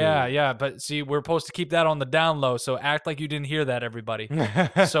it, dude. Yeah. But see, we're supposed to keep that on the down low, so act like you didn't hear that, everybody.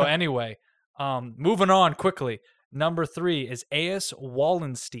 So anyway, moving on quickly. Number 3 is Aes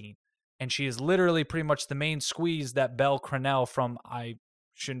Wallenstein, and she is literally pretty much the main squeeze that Belle Crenel from I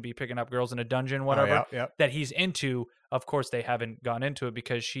Shouldn't Be Picking Up Girls in a Dungeon, whatever, yeah. that he's into. Of course, they haven't gone into it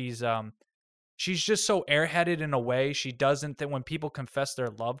because she's just so airheaded in a way. She doesn't think when people confess their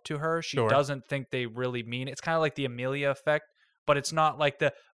love to her, she Sure. doesn't think they really mean it. It's kind of like the Amelia effect, but it's not like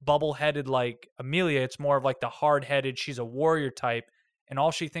the bubble-headed like Amelia. It's more of like the hard-headed. She's a warrior type, and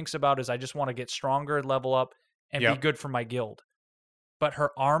all she thinks about is I just want to get stronger, level up, and be Yep. good for my guild. But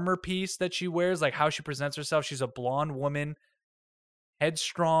her armor piece that she wears, like how she presents herself, she's a blonde woman,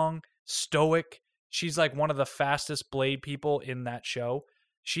 headstrong, stoic. She's like one of the fastest blade people in that show.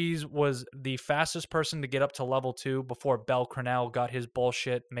 She was the fastest person to get up to level 2 before Belle Crenel got his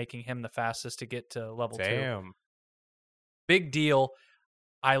bullshit, making him the fastest to get to level 2. Damn. Big deal.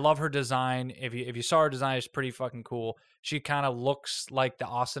 I love her design. If you saw her design, it's pretty fucking cool. She kind of looks like the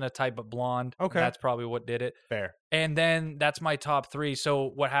Asuna type, but blonde. Okay. That's probably what did it. Fair. And then that's my top 3.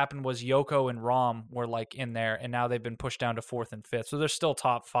 So what happened was Yoko and Rom were like in there, and now they've been pushed down to 4th and 5th. So they're still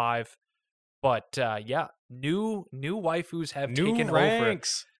top 5. But yeah, new waifus have taken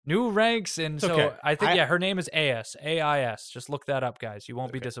ranks. over. New ranks. And It's so okay. I think, her name is AIS. AIS. Just look that up, guys. You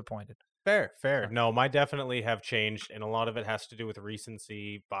won't be Okay. disappointed. Fair. No, mine definitely have changed, and a lot of it has to do with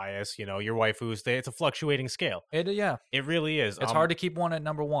recency bias. You know, your waifus, it's a fluctuating scale. Yeah. It really is. It's hard to keep one at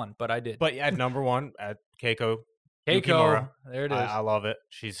number 1, but I did. But at number 1, at Keiko Keiko, Yukimura, there it is. I love it.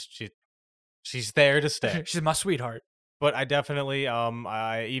 She's there to stay. She's my sweetheart. But I definitely,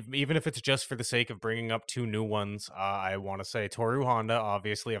 even if it's just for the sake of bringing up 2 new ones, I want to say Toru Honda.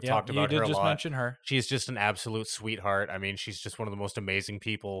 Obviously, I've talked about you her did a just lot. mention her. She's just an absolute sweetheart. I mean, she's just one of the most amazing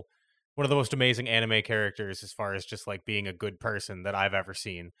people, one of the most amazing anime characters as far as just like being a good person that I've ever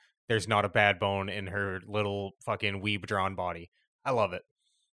seen. There's not a bad bone in her little fucking weeb drawn body. I love it.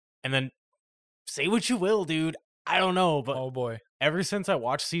 And then say what you will, dude. I don't know, but Oh boy. ever since I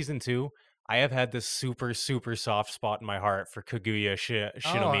watched season 2, I have had this super, super soft spot in my heart for Kaguya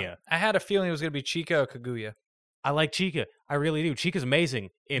Shinomiya. I had a feeling it was going to be Chika or Kaguya. I like Chica. I really do. Chica's amazing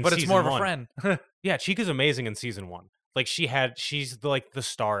in But season it's more of a 1. friend. Yeah, Chica's amazing in season 1. Like she's like the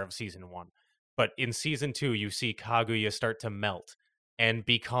star of season 1. But in season 2, you see Kaguya start to melt and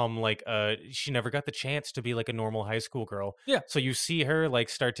become like she never got the chance to be like a normal high school girl. Yeah. So you see her like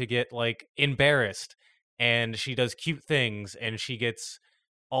start to get like embarrassed, and she does cute things, and she gets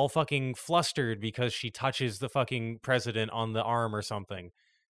all fucking flustered because she touches the fucking president on the arm or something.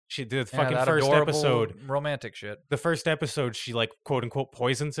 She did Yeah, fucking that first adorable episode. romantic shit. The first episode, she like quote unquote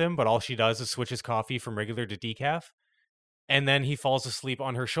poisons him, but all she does is switches coffee from regular to decaf. And then he falls asleep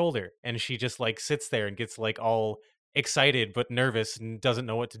on her shoulder, and she just like sits there and gets like all excited but nervous and doesn't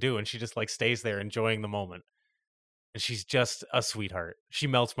know what to do. And she just like stays there enjoying the moment. And she's just a sweetheart. She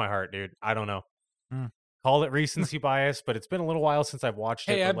melts my heart, dude. I don't know. Mm. Call it recency bias, but it's been a little while since I've watched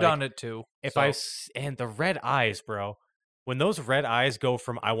it. Hey, but, I've like, done it too. If so. and the red eyes, bro. When those red eyes go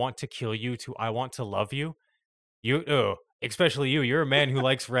from "I want to kill you" to "I want to love you," especially you. You're a man who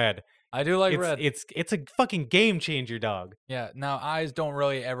likes red. I do like it's, red. It's a fucking game changer, dog. Yeah. Now eyes don't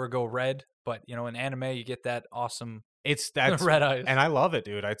really ever go red, but you know, in anime you get that awesome That's red eyes. and I love it,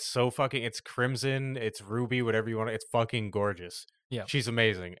 dude. It's so fucking. It's crimson. It's ruby. Whatever you want. It's fucking gorgeous. Yeah. She's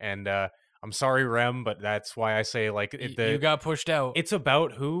amazing. And I'm sorry, Rem, but that's why I say like you got pushed out. It's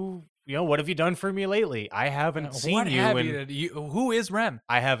about who. What have you done for me lately? I haven't seen who is Rem?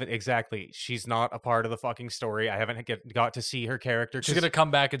 I haven't exactly. She's not a part of the fucking story. I haven't got to see her character. She's gonna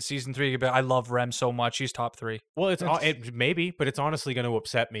come back in season 3. But I love Rem so much. She's top 3. Well, it maybe, but it's honestly going to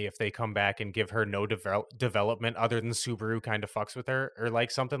upset me if they come back and give her no development other than Subaru kind of fucks with her or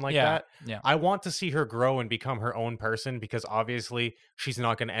like something like that. Yeah. I want to see her grow and become her own person because obviously she's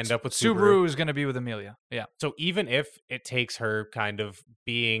not going to end up with Subaru is going to be with Emilia. Yeah. So even if it takes her kind of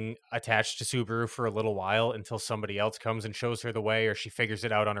being attached to Subaru for a little while until somebody else comes and shows her the way or she figures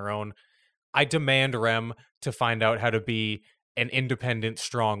it out on her own, I demand Rem to find out how to be an independent,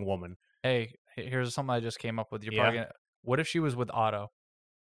 strong woman. Hey, here's something I just came up with. What if she was with Otto?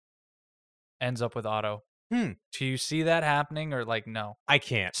 Ends up with Otto. Do you see that happening or like no? I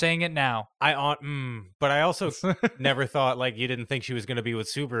can't. Saying it now. But I also never thought like you didn't think she was going to be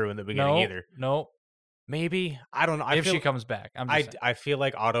with Subaru in the beginning either. No. Maybe. I don't know. If she comes back. I feel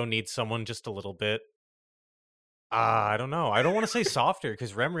like Otto needs someone just a little bit. I don't know. I don't want to say softer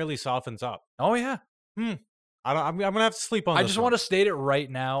because Rem really softens up. Oh yeah. I'm gonna have to sleep on this. I just want to state it right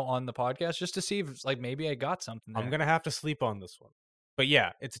now on the podcast just to see if like maybe I got something there. I'm gonna have to sleep on this one. But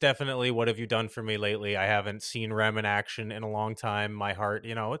yeah, it's definitely what have you done for me lately? I haven't seen Rem in action in a long time. My heart,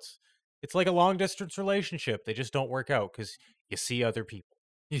 it's like a long distance relationship. They just don't work out because you see other people.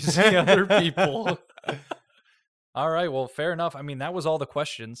 You see other people. All right, well, fair enough. I mean, that was all the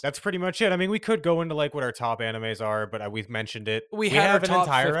questions. That's pretty much it. I mean, we could go into like what our top animes are, but we've mentioned it. We have an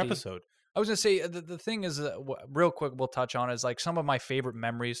entire episode. I was gonna say the thing is, real quick, we'll touch on is like some of my favorite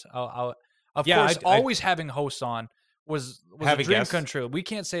memories. Of course, always having hosts on was a dream come true. We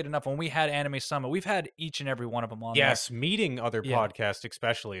can't say it enough. When we had Anime Summit, we've had each and every one of them on. Yes, meeting other podcasts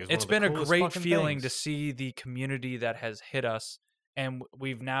especially. It's been a great feeling to see the community that has hit us. And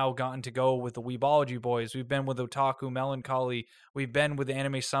we've now gotten to go with the Weebology boys. We've been with Otaku Melancholy. We've been with the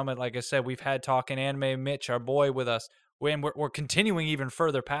Anime Summit. Like I said, we've had Talking Anime Mitch, our boy, with us. We're continuing even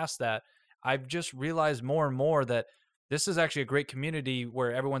further past that. I've just realized more and more that this is actually a great community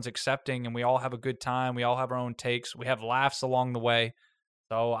where everyone's accepting and we all have a good time. We all have our own takes. We have laughs along the way.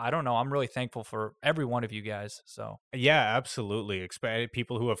 So I don't know. I'm really thankful for every one of you guys. So yeah, absolutely.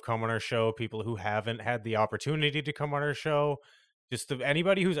 People who have come on our show, people who haven't had the opportunity to come on our show. Just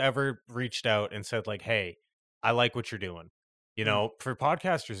anybody who's ever reached out and said like, "Hey, I like what you're doing." For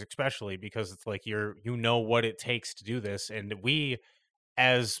podcasters especially, because it's like you know what it takes to do this, and we,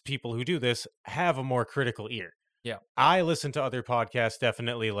 as people who do this, have a more critical ear. Yeah, I listen to other podcasts,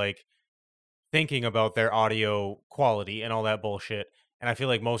 definitely like thinking about their audio quality and all that bullshit, and I feel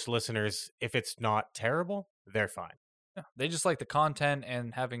like most listeners, if it's not terrible, they're fine. Yeah, they just like the content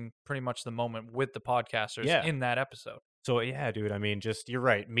and having pretty much the moment with the podcasters in that episode. So yeah, dude. I mean, just you're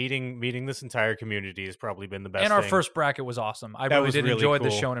right. Meeting this entire community has probably been the best. And our first bracket was awesome. I really did enjoy the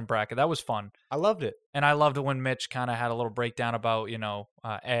shonen bracket. That was fun. I loved it, and I loved it when Mitch kind of had a little breakdown about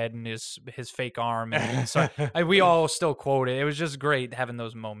Ed and his fake arm. And so we all still quote it. It was just great having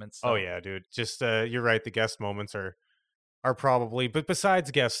those moments. So. Oh yeah, dude. Just you're right. The guest moments are probably, but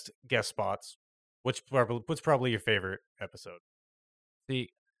besides guest spots, what's probably your favorite episode?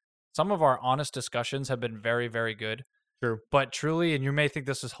 Some of our honest discussions have been very, very good. True. But truly, and you may think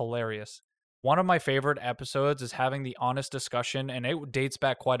this is hilarious, one of my favorite episodes is having the honest discussion, and it dates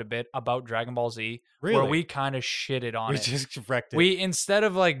back quite a bit, about Dragon Ball Z, where Really? we kind of shitted on We it. just wrecked it. We, instead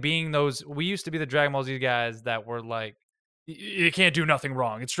of like being those, we used to be the Dragon Ball Z guys that were like, you can't do nothing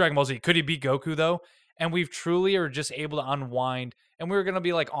wrong. It's Dragon Ball Z. Could he beat Goku though? And we've truly are just able to unwind, and we were gonna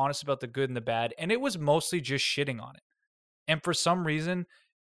be like honest about the good and the bad, and it was mostly just shitting on it. And for some reason,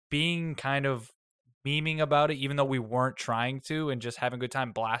 being kind of memeing about it, even though we weren't trying to, and just having a good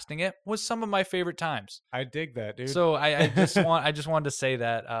time blasting it, was some of my favorite times. I dig that, dude. So I just wanted to say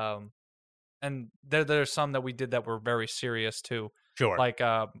that. And there's some that we did that were very serious too, Sure. like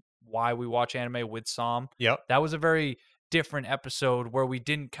why we watch anime with Sam. Yep. That was a very different episode where we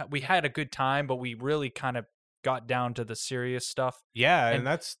had a good time, but we really kind of got down to the serious stuff. Yeah, and And,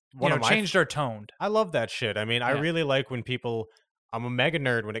 that's You one know, of my changed our tone. I love that shit. I mean, I Yeah. really like when people. I'm a mega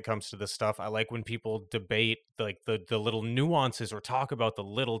nerd when it comes to this stuff. I like when people debate like the little nuances or talk about the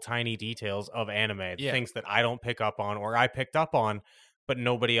little tiny details of anime, the Yeah. things that I don't pick up on or I picked up on, but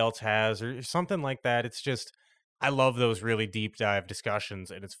nobody else has, or something like that. It's just I love those really deep dive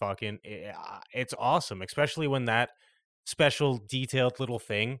discussions, and it's fucking it's awesome, especially when that special detailed little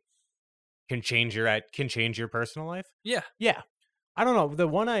thing can change your personal life. Yeah. Yeah. I don't know. The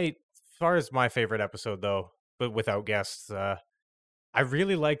one as far as my favorite episode though, but without guests, I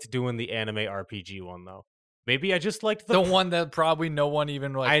really liked doing the anime RPG one though. Maybe I just liked The one that probably no one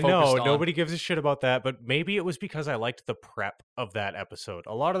even like I know focused on. nobody gives a shit about that, but maybe it was because I liked the prep of that episode.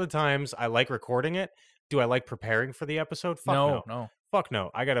 A lot of the times I like recording it. Do I like preparing for the episode? Fuck no. No. Fuck no.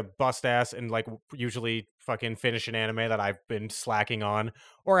 I gotta bust ass and like usually fucking finish an anime that I've been slacking on,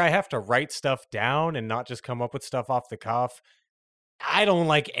 or I have to write stuff down and not just come up with stuff off the cuff. I don't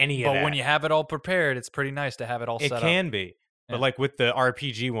like any of But that. when you have it all prepared, it's pretty nice to have it all It set up. can be. Yeah. But like with the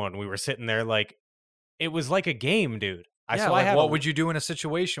RPG one, we were sitting there like it was like a game, dude. Yeah, so like I had what would you do in a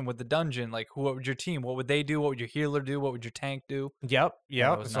situation with the dungeon? Like, what would your team? What would they do? What would your healer do? What would your tank do? Yep.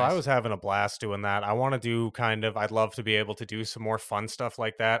 that was So I nice. was having a blast doing that. I want to do I'd love to be able to do some more fun stuff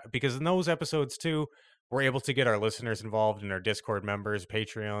like that because in those episodes too, we're able to get our listeners involved and our Discord members,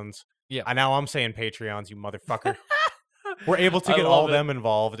 Patreons. Yeah. Now I'm saying Patreons, you motherfucker. We're able to I get all love it. them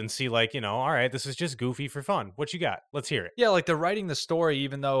involved and see like, all right, this is just goofy for fun. What you got? Let's hear it. Yeah, like they're writing the story,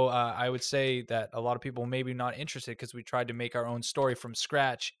 even though I would say that a lot of people maybe not interested because we tried to make our own story from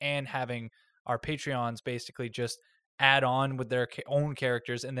scratch, and having our Patreons basically just add on with their own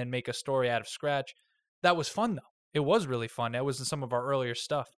characters and then make a story out of scratch. That was fun though. It was really fun. That was in some of our earlier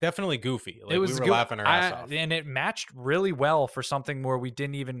stuff. Definitely goofy. Like It was we were good. laughing our ass off. And it matched really well for something where we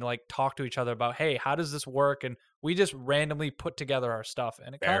didn't even like talk to each other about, hey, how does this work? And we just randomly put together our stuff,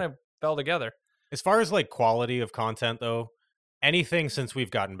 and it Fair. kind of fell together. As far as like quality of content though, anything since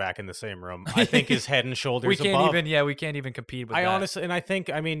we've gotten back in the same room, I think is head and shoulders We can't above. we can't even compete with I that. honestly, and I think,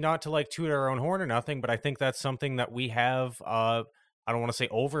 I mean, not to like toot our own horn or nothing, but I think that's something that we have. I don't want to say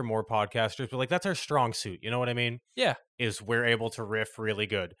over more podcasters, but like that's our strong suit. You know what I mean? Yeah. Is we're able to riff really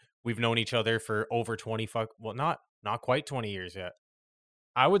good. We've known each other for over not quite 20 years yet.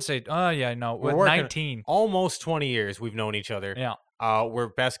 I would say, no, We're with working- 19. Almost 20 years we've known each other. Yeah. We're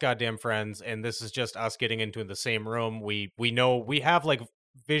best goddamn friends, and this is just us getting into the same room. We know we have like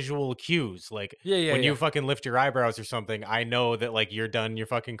visual cues, like Yeah. when you fucking lift your eyebrows or something, I know that like you're done your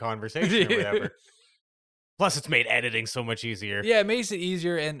fucking conversation or whatever. Plus, it's made editing so much easier. Yeah, it makes it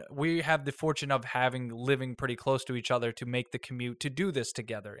easier, and we have the fortune of living pretty close to each other to make the commute to do this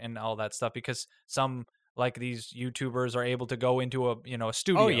together and all that stuff. Because some like these YouTubers are able to go into a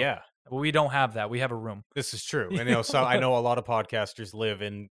studio. Oh yeah, We don't have that. We have a room. this is true. And so I know a lot of podcasters live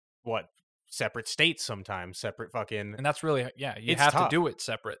in separate states sometimes, separate fucking. And that's really you It's have tough. to do it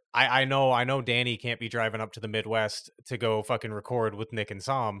separate. I know Danny can't be driving up to the Midwest to go fucking record with Nick and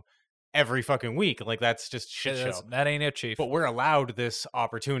Sam every fucking week. Like that's just shit show. That ain't it, Chief. But we're allowed this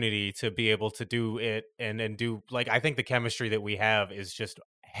opportunity to be able to do it and do like I think the chemistry that we have is just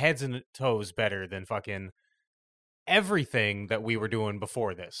heads and toes better than fucking everything that we were doing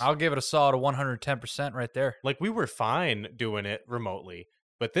before this. I'll give it a solid 110% right there. Like we were fine doing it remotely,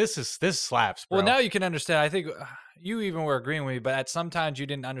 but this slaps, bro. Well, now you can understand. I think you even were agreeing with me, but at sometimes you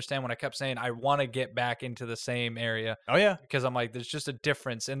didn't understand when I kept saying I want to get back into the same area Oh yeah. because I'm like, there's just a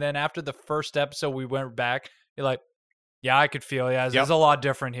difference. And then after the first episode, we went back. You're like, yeah, I could feel. Yeah, there's a lot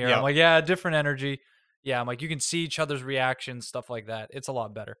different here. Yep. I'm like, yeah, different energy. Yeah, I'm like, you can see each other's reactions, stuff like that. It's a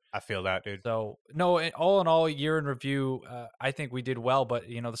lot better. I feel that, dude. So no, all in all, year in review, I think we did well. But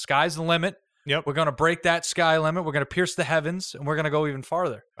the sky's the limit. Yep. We're gonna break that sky limit. We're gonna pierce the heavens, and we're gonna go even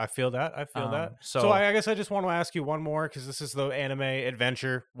farther. I feel that. So- So I guess I just want to ask you one more because this is the anime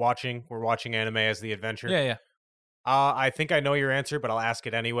adventure watching. We're watching anime as the adventure. Yeah. I think I know your answer, but I'll ask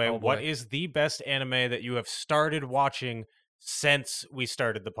it anyway. Oh, What boy. is the best anime that you have started watching since we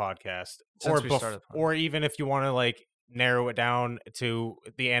started the podcast, Since we started the or even if you want to like narrow it down to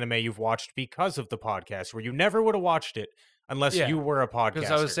the anime you've watched because of the podcast, where you never would have watched it unless Yeah, you were a because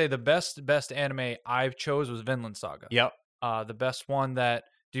I would podcaster. say the best anime I chose was Vinland Saga. Yep. The best one that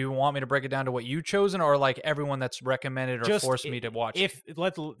do you want me to break it down to what you chosen or like everyone that's recommended or Just forced me to watch it? if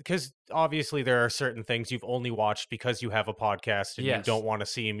let because obviously there are certain things you've only watched because you have a podcast and you Yes. don't want to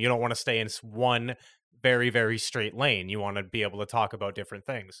see them. You don't want to stay in one very very straight lane. You want to be able to talk about different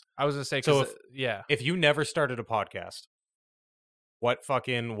things. I was gonna say So because yeah, if you never started a podcast,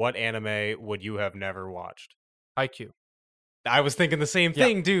 what anime would you have never watched? IQ. I was thinking the same Yeah.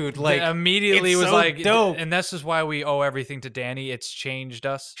 thing, dude. Like Immediately it's was so like, dope. and this is why we owe everything to Danny. It's changed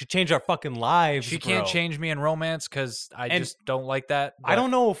us. Should change our fucking lives. She can't bro. change me in romance because I And just don't like that. I but-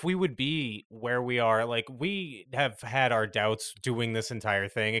 don't know if we would be where we are. Like, we have had our doubts doing this entire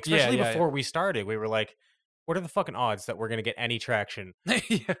thing, especially yeah. before we started. We were like, what are the fucking odds that we're going to get any traction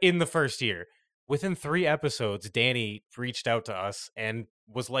Yeah. in the first year? Within 3 episodes, Danny reached out to us and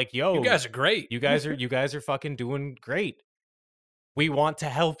was like, yo, You guys are great. you guys are fucking doing great. We want to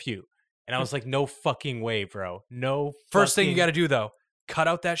help you. And I was like, no fucking way, bro. No. First thing you fucking- got to do though, cut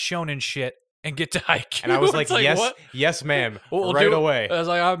out that shonen shit and get to IQ. And I was like, It's yes, what? yes, ma'am, We'll right do it. away. I was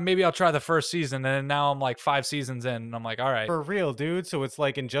like, maybe I'll try the first season, and then now I'm like 5 seasons in, and I'm like, all right. For real, dude. So it's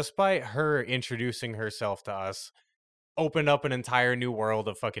like, and just by her introducing herself to us, opened up an entire new world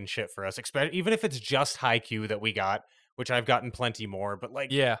of fucking shit for us. Even if it's just Haikyuu that we got, which I've gotten plenty more, but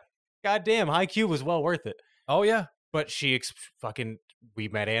like, Yeah. goddamn, Haikyuu was well worth it. Oh yeah. But we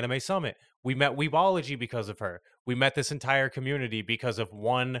met Anime Summit. We met Weebology because of her. We met this entire community because of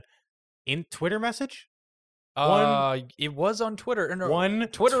one in Twitter message. It was on Twitter. No, One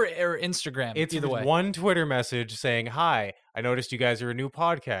Twitter or Instagram. It's either way. one Twitter message saying, "Hi, I noticed you guys are a new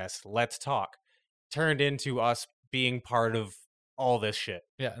podcast. Let's talk." Turned into us being part of all this shit.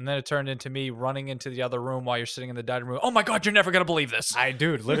 Yeah, and then it turned into me running into the other room while you're sitting in the dining room. Oh my god, you're never gonna believe this.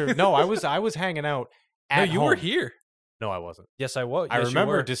 Dude, literally, no, I was hanging out. No, At you were home. here. No, I wasn't. Yes, I was. I Yes, you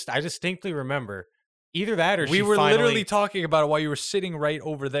remember. were. I distinctly remember. Either that, or we she were finally, literally talking about it while you were sitting right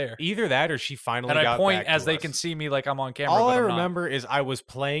over there. Either that, or she finally And I got point back as to they us. can see me like I'm on camera. All but I I'm not. remember is I was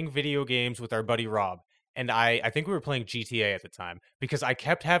playing video games with our buddy Rob, and I think we were playing GTA at the time because I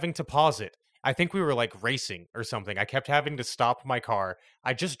kept having to pause it. I think we were like racing or something. I kept having to stop my car.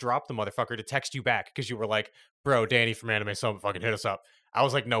 I just dropped the motherfucker to text you back because you were like, "Bro, Danny from Anime Summit fucking hit us up." I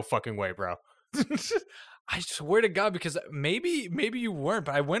was like, "No fucking way, bro." I swear to God, because maybe you weren't,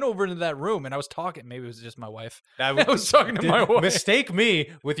 but I went over into that room and I was talking. Maybe it was just my wife. I was talking to my wife. Mistake me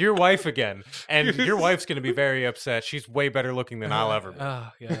with your wife again, and your wife's gonna be very upset. She's way better looking than I'll ever be. Oh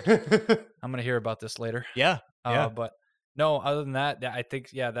God, I'm gonna hear about this later. Yeah, yeah. But no, other than that, I think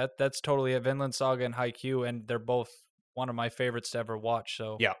that's totally it. Vinland Saga and Haikyuu, and they're both one of my favorites to ever watch.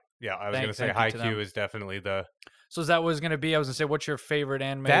 So Yeah, I was gonna say thank you to them. Haikyuu is definitely the. So is that what it's gonna be? I was gonna say, what's your favorite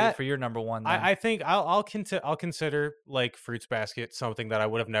anime for your number one? Then? I think I'll consider like Fruits Basket something that I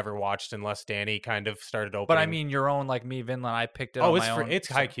would have never watched unless Danny kind of started opening. But I mean, your own like me, Vinland. I picked it. oh, on it's my own, it's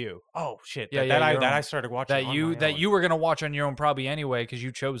so- Haikyuu. Oh shit, Yeah, that your I own. started watching that on you my that own. you were gonna watch on your own probably anyway because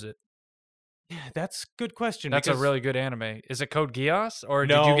you chose it. Yeah, that's a good question. That's a because- really good anime. Is it Code Geass or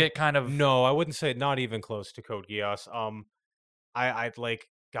did No, you get kind of? No, I wouldn't say not even close to Code Geass. I'd like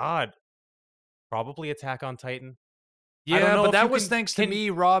God, probably Attack on Titan. I don't Yeah, know but if that you was can- thanks to can- me,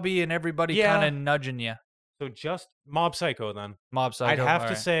 Robbie, and everybody Yeah. kind of nudging you. So just Mob Psycho then. Mob Psycho. I'd have to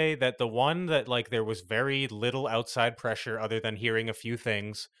alright. say that the one that like there was very little outside pressure other than hearing a few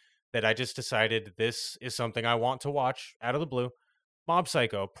things that I just decided this is something I want to watch out of the blue. Mob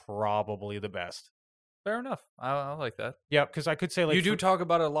Psycho, probably the best. Fair enough. I like that. Yeah, because I could say like you do talk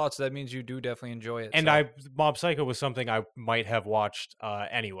about it a lot, so that means you do definitely enjoy it. and so. Mob Psycho was something I might have watched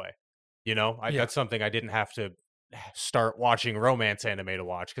anyway. You know, Yeah. that's something I didn't have to start watching romance anime to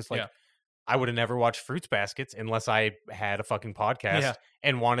watch because like Yeah. I would have never watched Fruits Baskets unless I had a fucking podcast Yeah.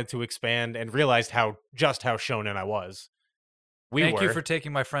 and wanted to expand and realized how shonen I was. Thank you for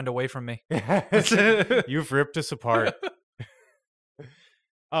taking my friend away from me. You've ripped us apart.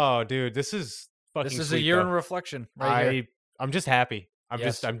 Oh, dude, this is fucking. This is a sweet, year though. in reflection, right here. I'm just happy.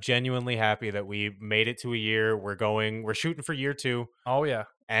 Yes. I'm genuinely happy that we made it to a year. We're shooting for year 2. Oh yeah.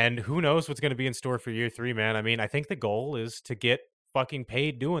 And who knows what's going to be in store for year 3, man. I mean, I think the goal is to get fucking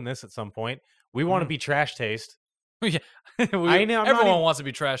paid doing this at some point. We want to be Trash Taste. I know. I'm not Everyone even- wants to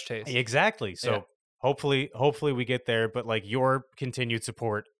be trash taste. Exactly. So Yeah. hopefully we get there, but like your continued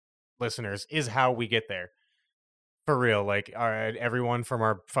support, listeners, is how we get there. For real. Like everyone from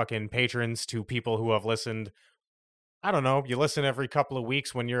our fucking patrons to people who have listened I don't know, you listen every couple of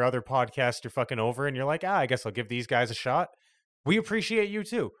weeks when your other podcasts are fucking over and you're like, I guess I'll give these guys a shot. We appreciate you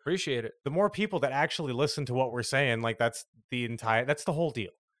too. Appreciate it. The more people that actually listen to what we're saying, like that's the whole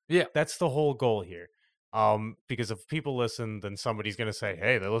deal. Yeah. That's the whole goal here. Because if people listen, then somebody's gonna say,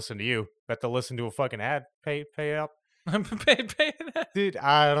 hey, they listen to you. Bet they'll listen to a fucking ad. Pay up. Pay that. Dude,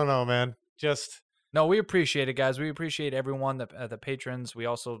 I don't know, man. Just No, we appreciate it, guys. We appreciate everyone, the patrons. We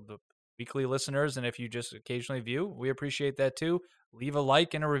also the weekly listeners, and if you just occasionally view, we appreciate that too. Leave a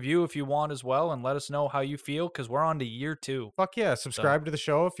like and a review if you want as well, and let us know how you feel because we're on to year 2. fuck yeah. Subscribe to the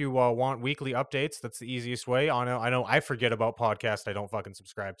show if you want weekly updates. That's the easiest way. I know I forget about podcasts I don't fucking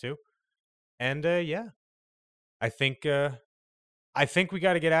subscribe to. And yeah. I think we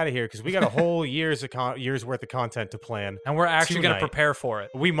got to get out of here because we got a whole year's worth of content to plan, and we're actually going to tonight. prepare for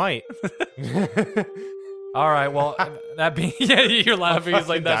it. We might. All right. Well, that being you're laughing. He's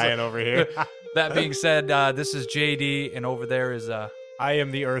like that's dying over here. That being said, this is JD, and over there is I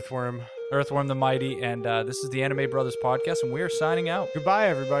am the Earthworm the Mighty, and this is the Anime Brothers podcast, and we are signing out. Goodbye,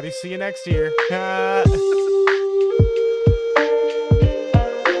 everybody. See you next year.